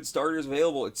 2 good starters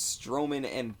available. It's Stroman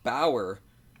and Bauer.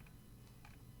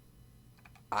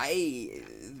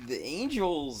 The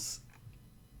Angels,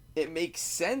 it makes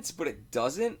sense, but it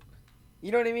doesn't.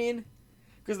 You know what I mean?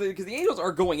 Because the Angels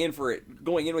are going in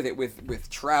with it with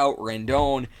Trout,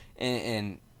 Rendon,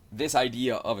 and this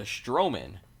idea of a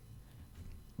Stroman.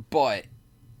 But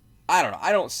I don't know.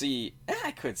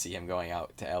 I could see him going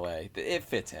out to LA. It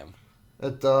fits him.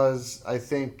 It does. I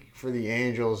think for the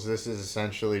Angels, this is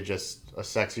essentially just a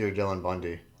sexier Dylan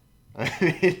Bundy. I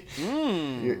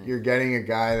mean, you're getting a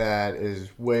guy that is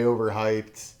way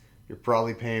overhyped. You're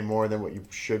probably paying more than what you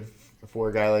should for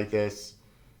a guy like this.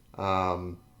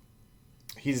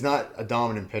 He's not a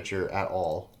dominant pitcher at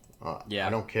all. I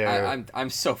don't care. I'm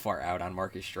so far out on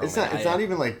Marcus Stroman. It's not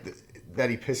even like that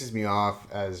he pisses me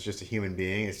off as just a human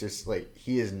being. It's just like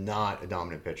he is not a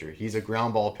dominant pitcher. He's a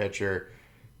ground ball pitcher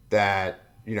that,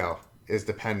 is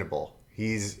dependable.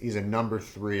 He's a number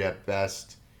 3 at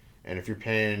best. And if you're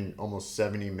paying almost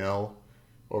 $70 million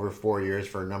over 4 years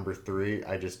for a number 3,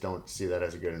 I just don't see that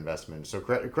as a good investment. So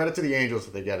credit to the Angels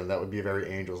if they get him. That would be a very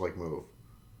Angels-like move.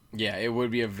 Yeah, it would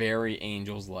be a very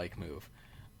Angels-like move.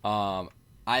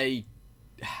 I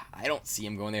don't see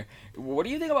him going there. What do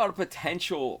you think about a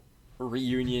potential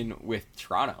reunion with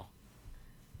Toronto?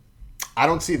 I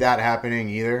don't see that happening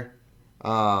either.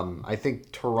 I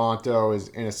think Toronto is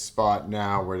in a spot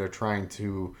now where they're trying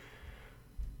to.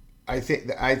 I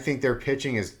think their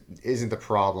pitching isn't the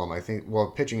problem.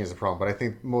 Pitching is the problem, but I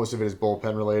think most of it is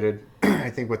bullpen related. I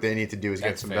think what they need to do is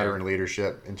get some veteran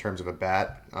leadership in terms of a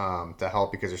bat to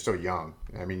help because they're so young.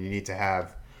 I mean, you need to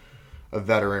have a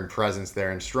veteran presence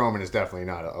there, and Stroman is definitely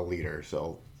not a leader.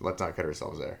 So let's not kid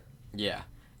ourselves there. Yeah.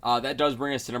 That does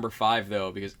bring us to number 5,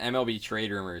 though, because MLB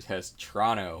Trade Rumors has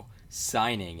Toronto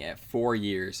signing at 4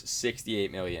 years,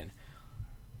 $68 million.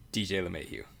 DJ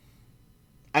LeMahieu.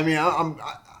 I mean,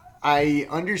 I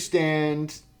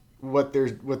understand what they're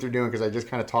doing because I just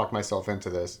kind of talked myself into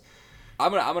this.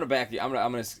 I'm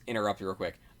gonna interrupt you real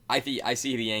quick. I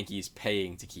see the Yankees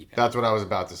paying to keep him. That's what I was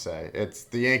about to say. It's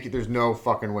the Yankees. There's no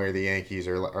fucking way the Yankees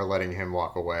are letting him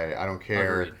walk away. I don't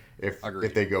care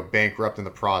if they go bankrupt in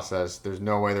the process. There's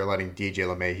no way they're letting DJ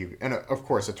LeMahieu, and of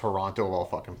course, a Toronto of all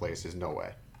fucking places. No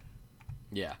way.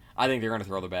 Yeah, I think they're gonna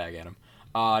throw the bag at him.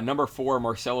 Number 4,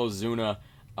 Marcelo Zuna.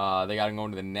 They got him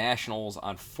going to the Nationals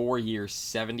on 4 years,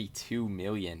 $72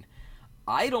 million.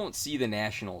 I don't see the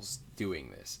Nationals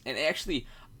doing this, and actually,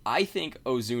 I think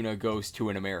Ozuna goes to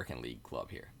an American League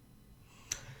club here.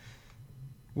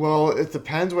 Well, it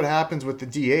depends what happens with the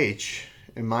DH,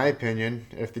 in my opinion.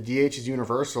 If the DH is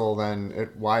universal, then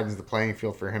it widens the playing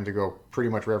field for him to go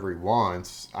pretty much wherever he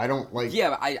wants. I don't like...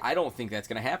 Yeah, but I don't think that's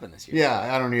going to happen this year.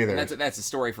 Yeah, I don't either. And that's a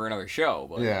story for another show.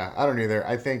 But... Yeah, I don't either.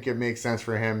 I think it makes sense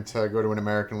for him to go to an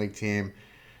American League team.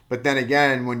 But then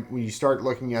again, when you start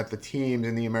looking at the teams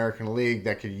in the American League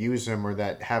that could use him or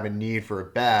that have a need for a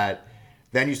bat...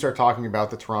 Then you start talking about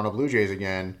the Toronto Blue Jays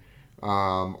again,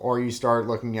 or you start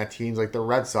looking at teams like the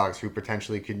Red Sox who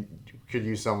potentially could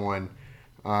use someone.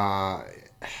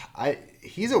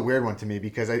 He's a weird one to me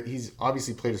because he's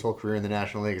obviously played his whole career in the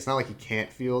National League. It's not like he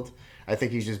can't field. I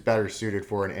think he's just better suited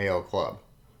for an AL club.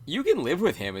 You can live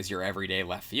with him as your everyday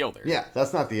left fielder. Yeah,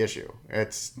 that's not the issue.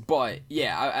 But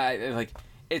yeah, I like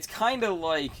it's kind of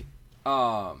like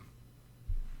I'm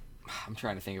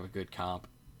trying to think of a good comp.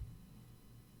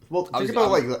 Well, think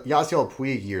about like Yasiel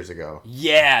Puig years ago.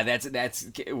 Yeah, that's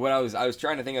what I was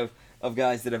trying to think of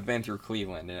guys that have been through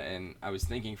Cleveland, and I was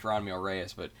thinking Franmil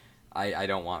Reyes, but I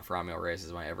don't want Franmil Reyes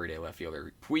as my everyday left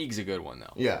fielder. Puig's a good one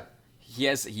though. Yeah, he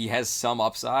has some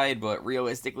upside, but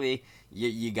realistically,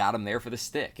 you got him there for the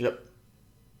stick. Yep.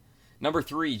 Number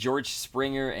 3, George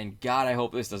Springer, and God, I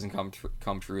hope this doesn't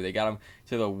come true. They got him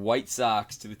to the White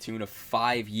Sox to the tune of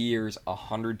 5 years,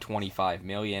 $125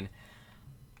 million.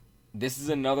 This is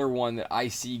another one that I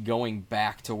see going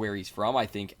back to where he's from. I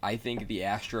think the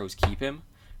Astros keep him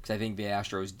because I think the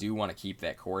Astros do want to keep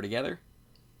that core together.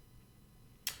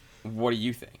 What do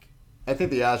you think? I think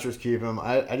the Astros keep him.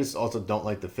 I just also don't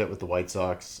like the fit with the White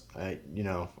Sox. I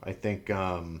think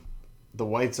the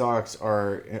White Sox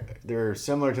they're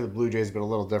similar to the Blue Jays, but a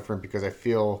little different because I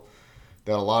feel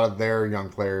that a lot of their young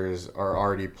players are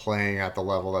already playing at the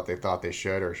level that they thought they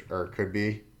should or could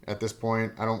be. At this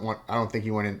point, I don't think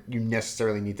you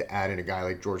necessarily need to add in a guy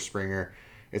like George Springer.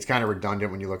 It's kind of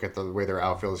redundant when you look at the way their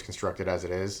outfield is constructed as it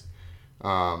is.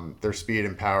 Their speed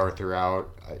and power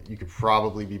throughout. You could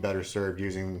probably be better served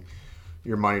using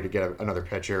your money to get another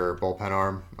pitcher or bullpen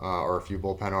arm or a few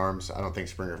bullpen arms. I don't think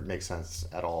Springer makes sense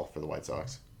at all for the White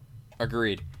Sox.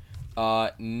 Agreed.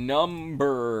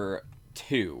 Number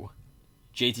 2,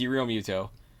 JT Realmuto,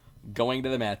 going to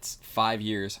the Mets, 5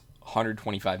 years,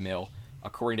 $125 million.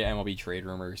 According to MLB Trade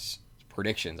Rumors,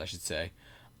 predictions, I should say.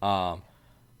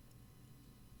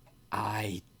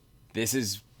 This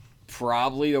is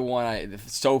probably the one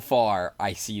so far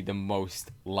I see the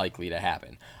most likely to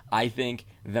happen. I think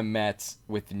the Mets,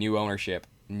 with the new ownership,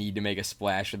 need to make a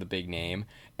splash with a big name,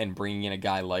 and bringing in a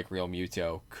guy like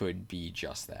Realmuto could be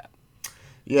just that.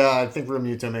 Yeah, I think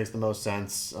Realmuto makes the most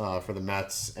sense for the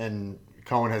Mets, and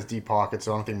Cohen has deep pockets,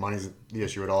 so I don't think money's the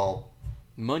issue at all.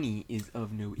 Money is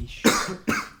of no issue.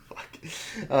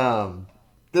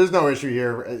 There's no issue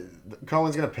here.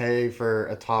 Cohen's going to pay for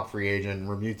a top free agent.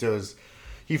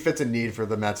 He fits a need for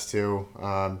the Mets too.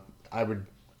 I would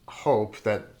hope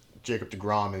that Jacob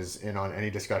deGrom is in on any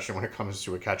discussion when it comes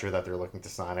to a catcher that they're looking to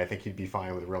sign. I think he'd be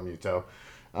fine with Realmuto.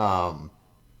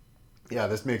 Yeah,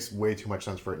 this makes way too much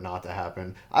sense for it not to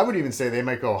happen. I would even say they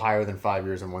might go higher than 5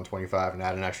 years and 125 and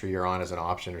add an extra year on as an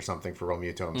option or something for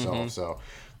Realmuto himself. Mm-hmm. So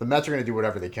the Mets are going to do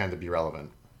whatever they can to be relevant.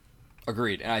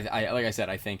 Agreed. And I like I said,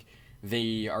 I think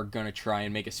they are going to try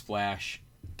and make a splash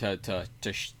to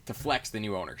flex the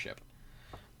new ownership.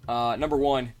 Number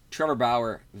 1, Trevor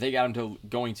Bauer. They got him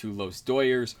going to Los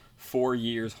Doyers, 4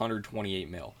 years, $128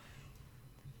 million.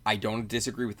 I don't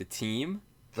disagree with the team.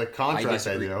 The contract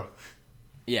I do.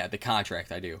 Yeah, the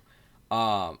contract I do.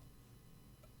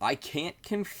 I can't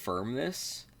confirm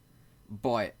this,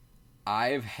 but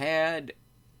I've had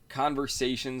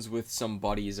conversations with some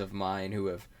buddies of mine who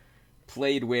have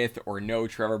played with or know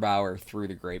Trevor Bauer through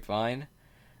the grapevine.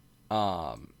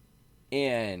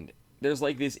 And there's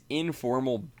like this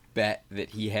informal bet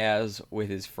that he has with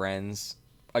his friends.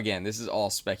 Again, this is all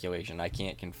speculation. I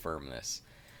can't confirm this.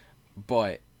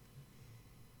 But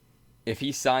if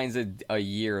he signs a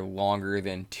year longer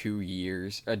than 2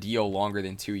 years, a deal longer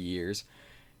than 2 years,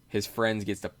 his friends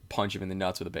gets to punch him in the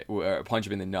nuts or hit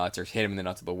him in the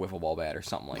nuts with a wiffle ball bat or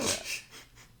something like that.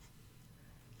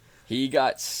 He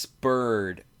got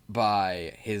spurred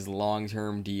by his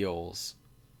long-term deals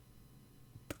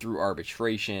through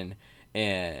arbitration,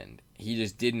 and he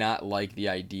just did not like the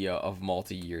idea of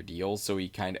multi-year deals. So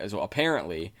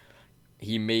apparently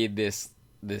he made this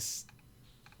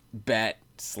bet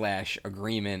 /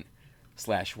 agreement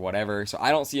 / whatever. So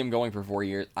I don't see him going for 4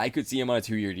 years. I could see him on a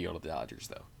 2-year deal with the Dodgers,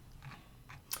 though.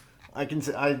 I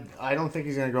don't think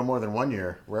he's going to go more than 1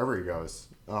 year wherever he goes.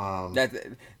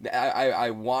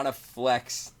 I want to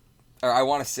flex, or I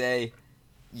want to say,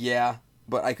 yeah,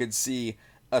 but I could see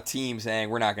a team saying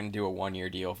we're not going to do a 1-year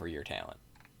deal for your talent.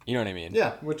 You know what I mean?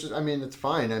 Yeah, which is, it's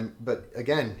fine. But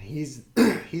again, he's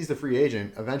the free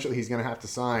agent. Eventually, he's going to have to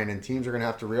sign, and teams are going to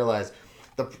have to realize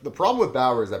the problem with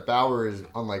Bauer is that Bauer is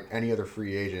unlike any other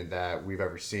free agent that we've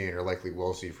ever seen or likely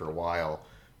will see for a while,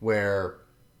 where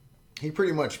he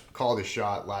pretty much called his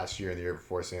shot last year and the year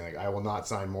before, saying like, I will not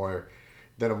sign more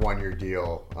than a 1-year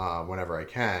deal whenever I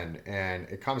can. And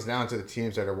it comes down to the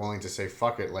teams that are willing to say,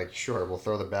 fuck it, like, sure, we'll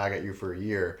throw the bag at you for a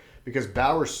year. Because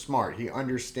Bauer's smart. He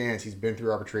understands. He's been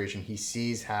through arbitration. He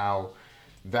sees how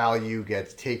value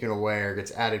gets taken away or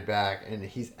gets added back. And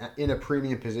he's in a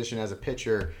premium position as a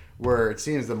pitcher where it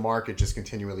seems the market just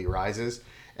continually rises.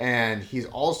 And he's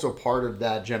also part of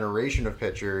that generation of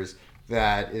pitchers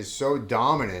that is so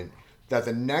dominant that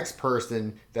the next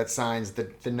person that signs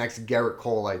the next Garrett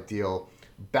Cole-like deal,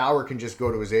 Bauer can just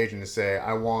go to his agent and say,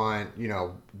 I want,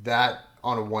 that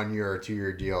on a 1-year or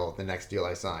 2-year deal, the next deal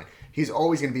I sign. He's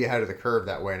always going to be ahead of the curve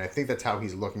that way, and I think that's how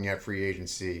he's looking at free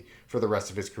agency for the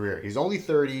rest of his career. He's only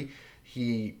 30.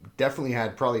 He definitely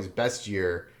had probably his best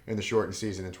year in the shortened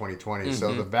season in 2020,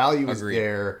 so the value is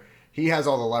there. He has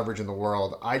all the leverage in the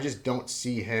world. I just don't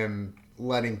see him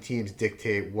letting teams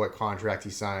dictate what contract he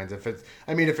signs. If it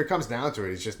comes down to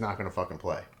it, he's just not going to fucking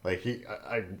play. Like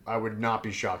I would not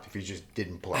be shocked if he just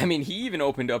didn't play. He even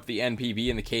opened up the NPB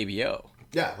and the KBO.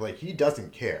 Yeah, like he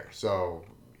doesn't care. So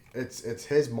it's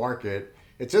his market.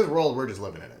 It's his world. We're just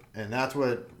living in it, and that's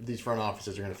what these front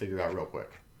offices are going to figure out real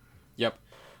quick. Yep.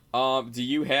 Do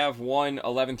you have one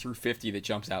 11 through 50 that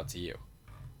jumps out to you?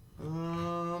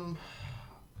 Because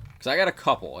I got a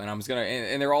couple, and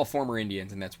and they're all former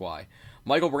Indians, and that's why.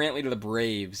 Michael Brantley to the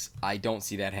Braves, I don't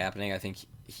see that happening. I think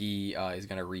he is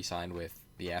going to re-sign with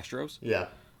the Astros. Yeah.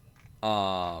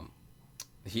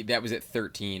 That was at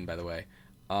 13, by the way.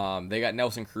 They got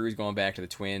Nelson Cruz going back to the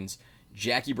Twins.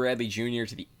 Jackie Bradley Jr.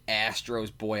 to the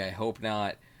Astros. Boy, I hope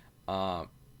not.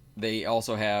 They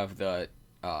also have the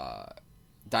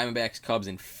Diamondbacks, Cubs,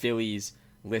 and Phillies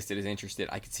listed as interested.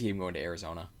 I could see him going to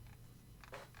Arizona.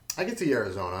 I could see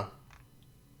Arizona.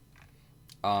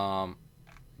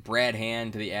 Brad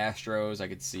Hand to the Astros. I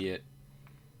could see it.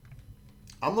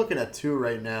 I'm looking at two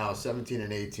right now, 17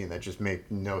 and 18, that just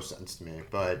make no sense to me.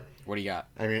 But what do you got?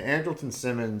 Andrelton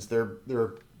Simmons, they're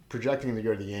projecting to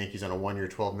go to the Yankees on a 1-year,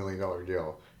 $12 million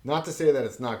deal. Not to say that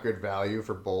it's not good value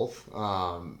for both.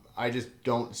 I just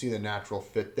don't see the natural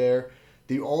fit there.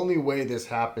 The only way this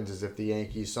happens is if the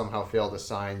Yankees somehow fail to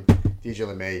sign DJ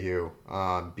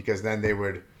LeMahieu, because then they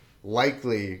would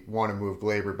likely want to move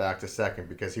Glaber back to second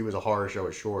because he was a horror show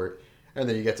at short. And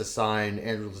then you get to sign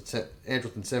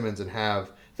Andrelton Simmons and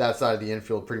have that side of the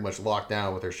infield pretty much locked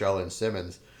down with Urshela and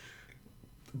Simmons.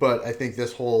 But I think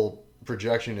this whole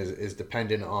projection is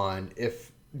dependent on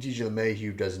if DJ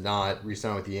LeMahieu does not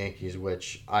re-sign with the Yankees,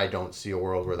 which I don't see a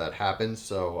world where that happens.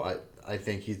 So I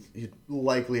think he's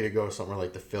likely to go somewhere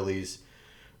like the Phillies,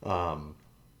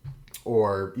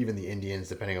 or even the Indians,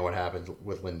 depending on what happens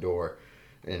with Lindor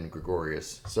and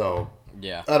Gregorius. So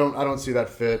yeah, I don't see that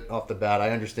fit off the bat.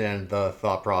 I understand the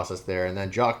thought process there. And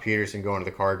then Jock Peterson going to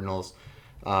the Cardinals.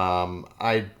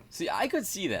 I could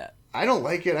see that. I don't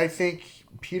like it. I think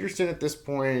Peterson at this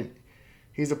point,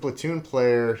 he's a platoon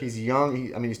player. He's young.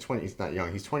 He's 20. He's not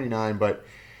young. He's 29, but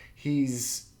he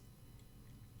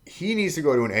needs to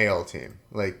go to an AL team.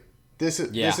 Like this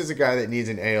is a guy that needs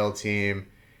an AL team.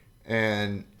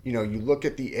 And you look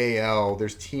at the AL,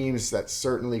 there's teams that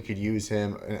certainly could use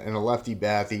him and a lefty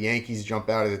bat. The Yankees jump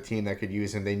out as a team that could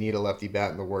use him. They need a lefty bat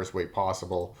in the worst way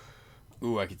possible.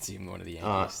 Ooh, I could see him going to the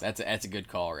Yankees. That's a good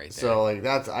call right there. So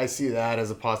I see that as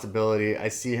a possibility. I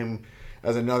see him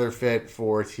as another fit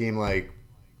for a team like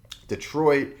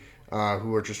Detroit,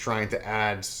 who are just trying to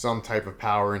add some type of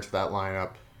power into that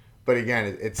lineup. But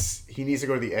again, he needs to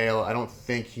go to the AL. I don't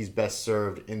think he's best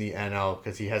served in the NL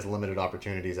because he has limited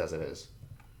opportunities as it is.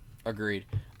 Agreed.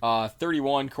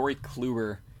 31, Corey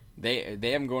Kluber They have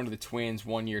him going to the Twins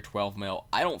 1 year, $12 million.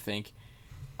 I don't think.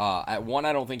 At one,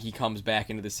 I don't think he comes back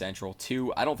into the Central.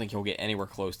 Two, I don't think he'll get anywhere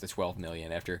close to $12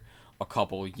 million after a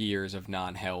couple years of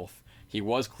non-health. He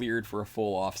was cleared for a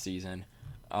full off season.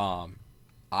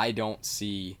 I don't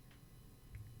see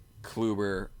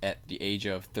Kluber at the age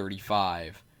of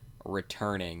 35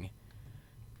 returning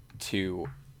to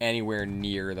anywhere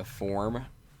near the form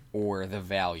or the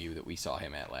value that we saw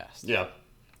him at last. Yeah.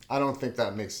 I don't think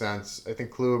that makes sense. I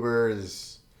think Kluber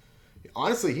is...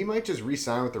 Honestly, he might just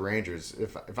re-sign with the Rangers.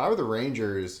 If I were the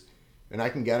Rangers and I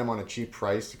can get him on a cheap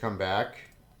price to come back,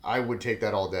 I would take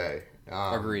that all day.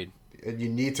 Agreed. You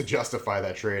need to justify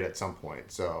that trade at some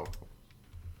point, so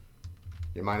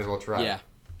you might as well try. Yeah.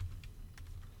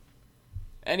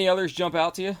 Any others jump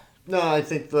out to you? No, I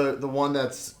think the one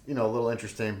that's a little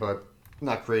interesting but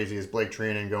not crazy is Blake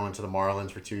Treinen going to the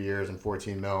Marlins for 2 years and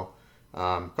 $14 million.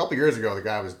 A couple years ago, the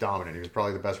guy was dominant. He was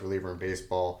probably the best reliever in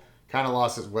baseball. Kind of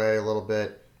lost his way a little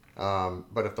bit.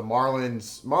 But if the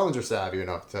Marlins are savvy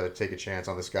enough to take a chance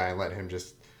on this guy and let him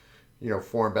just,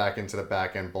 form back into the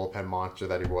back-end bullpen monster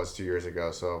that he was 2 years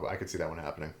ago. So I could see that one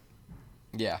happening.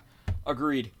 Yeah,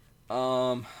 agreed.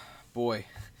 Boy.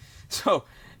 So,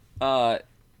 I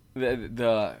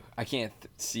can't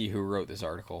see who wrote this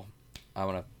article. I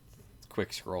want to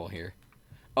quick scroll here.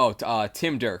 Oh,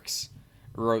 Tim Dirks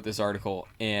wrote this article,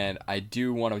 and I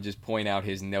do want to just point out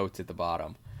his notes at the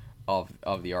bottom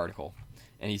of the article.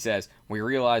 And he says, we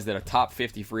realize that a top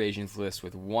 50 free agents list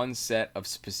with one set of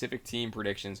specific team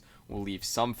predictions will leave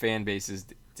some fan bases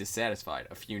dissatisfied.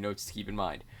 A few notes to keep in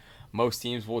mind. Most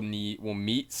teams will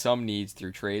meet some needs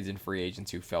through trades and free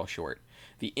agents who fell short.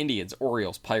 The Indians,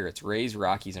 Orioles, Pirates, Rays,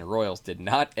 Rockies, and Royals did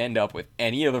not end up with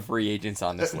any of the free agents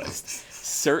on this list.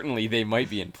 Certainly, they might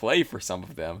be in play for some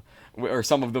of them, or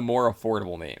some of the more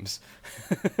affordable names.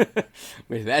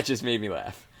 That just made me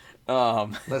laugh.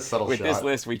 That's subtle with shot. this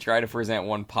list, we try to present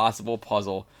one possible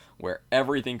puzzle where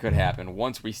everything could happen.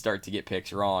 Once we start to get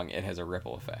picks wrong, it has a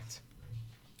ripple effect.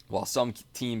 While some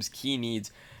teams' key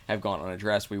needs have gone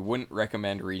unaddressed, we wouldn't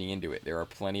recommend reading into it. There are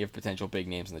plenty of potential big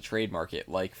names in the trade market,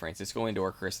 like Francisco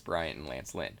Lindor, Chris Bryant, and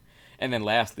Lance Lynn. And then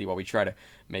lastly, while we try to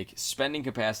make spending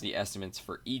capacity estimates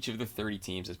for each of the 30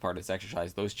 teams as part of this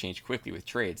exercise, those change quickly with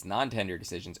trades, non-tender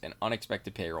decisions, and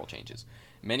unexpected payroll changes.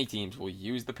 Many teams will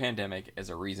use the pandemic as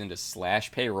a reason to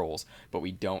slash payrolls, but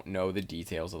we don't know the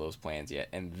details of those plans yet.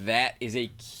 And that is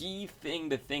a key thing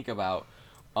to think about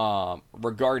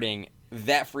regarding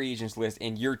that free agents list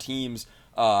and your team's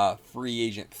free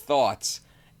agent thoughts.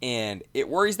 And it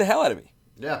worries the hell out of me.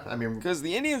 Yeah, I mean... Because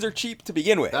the Indians are cheap to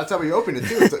begin with. That's how we opened it,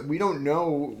 too. It's like we don't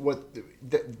know what...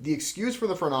 The excuse for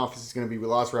the front office is going to be, we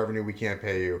lost revenue, we can't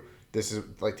pay you. This is,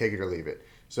 like, take it or leave it.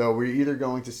 So we're either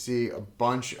going to see a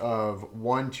bunch of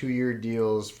 1-2 year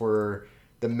deals for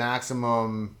the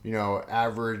maximum,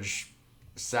 average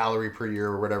salary per year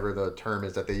or whatever the term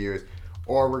is that they use,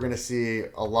 or we're going to see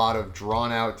a lot of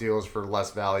drawn-out deals for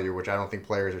less value, which I don't think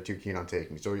players are too keen on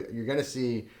taking. So you're going to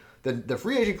see... The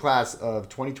free agent class of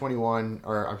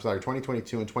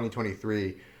 2022 and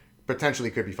 2023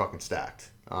 potentially could be fucking stacked.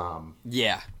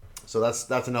 Yeah. So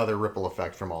that's another ripple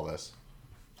effect from all this.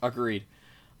 Agreed.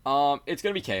 It's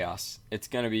going to be chaos. It's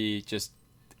going to be just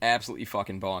absolutely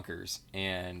fucking bonkers.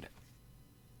 And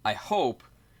I hope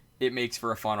it makes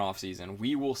for a fun offseason.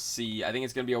 We will see. I think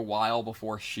it's going to be a while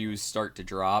before shoes start to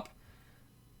drop.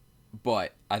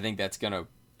 But I think that's going to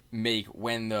make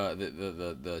when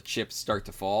the chips start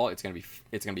to fall, it's gonna be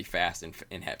fast and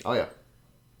heavy. Oh yeah.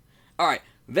 All right,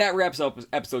 that wraps up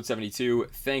episode 72.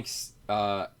 Thanks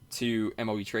to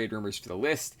MLB Trade Rumors for the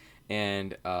list,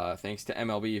 and thanks to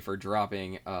MLB for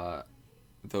dropping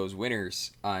those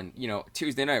winners on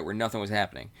Tuesday night where nothing was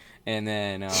happening, and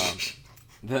then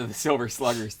the Silver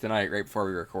Sluggers tonight right before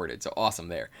we recorded. So awesome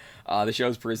there. The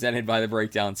show's presented by The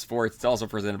Breakdown Sports. It's also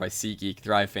presented by SeatGeek,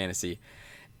 Thrive Fantasy,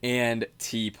 and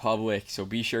TeePublic, so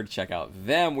be sure to check out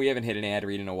them. We haven't hit an ad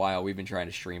read in a while. We've been trying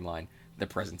to streamline the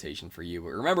presentation for you. But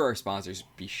remember our sponsors.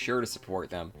 Be sure to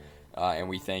support them, and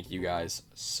we thank you guys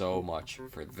so much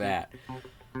for that.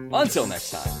 Until next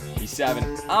time, be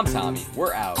 7. I'm Tommy.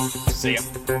 We're out. See ya.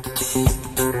 Money,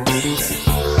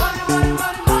 money,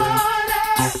 money, money.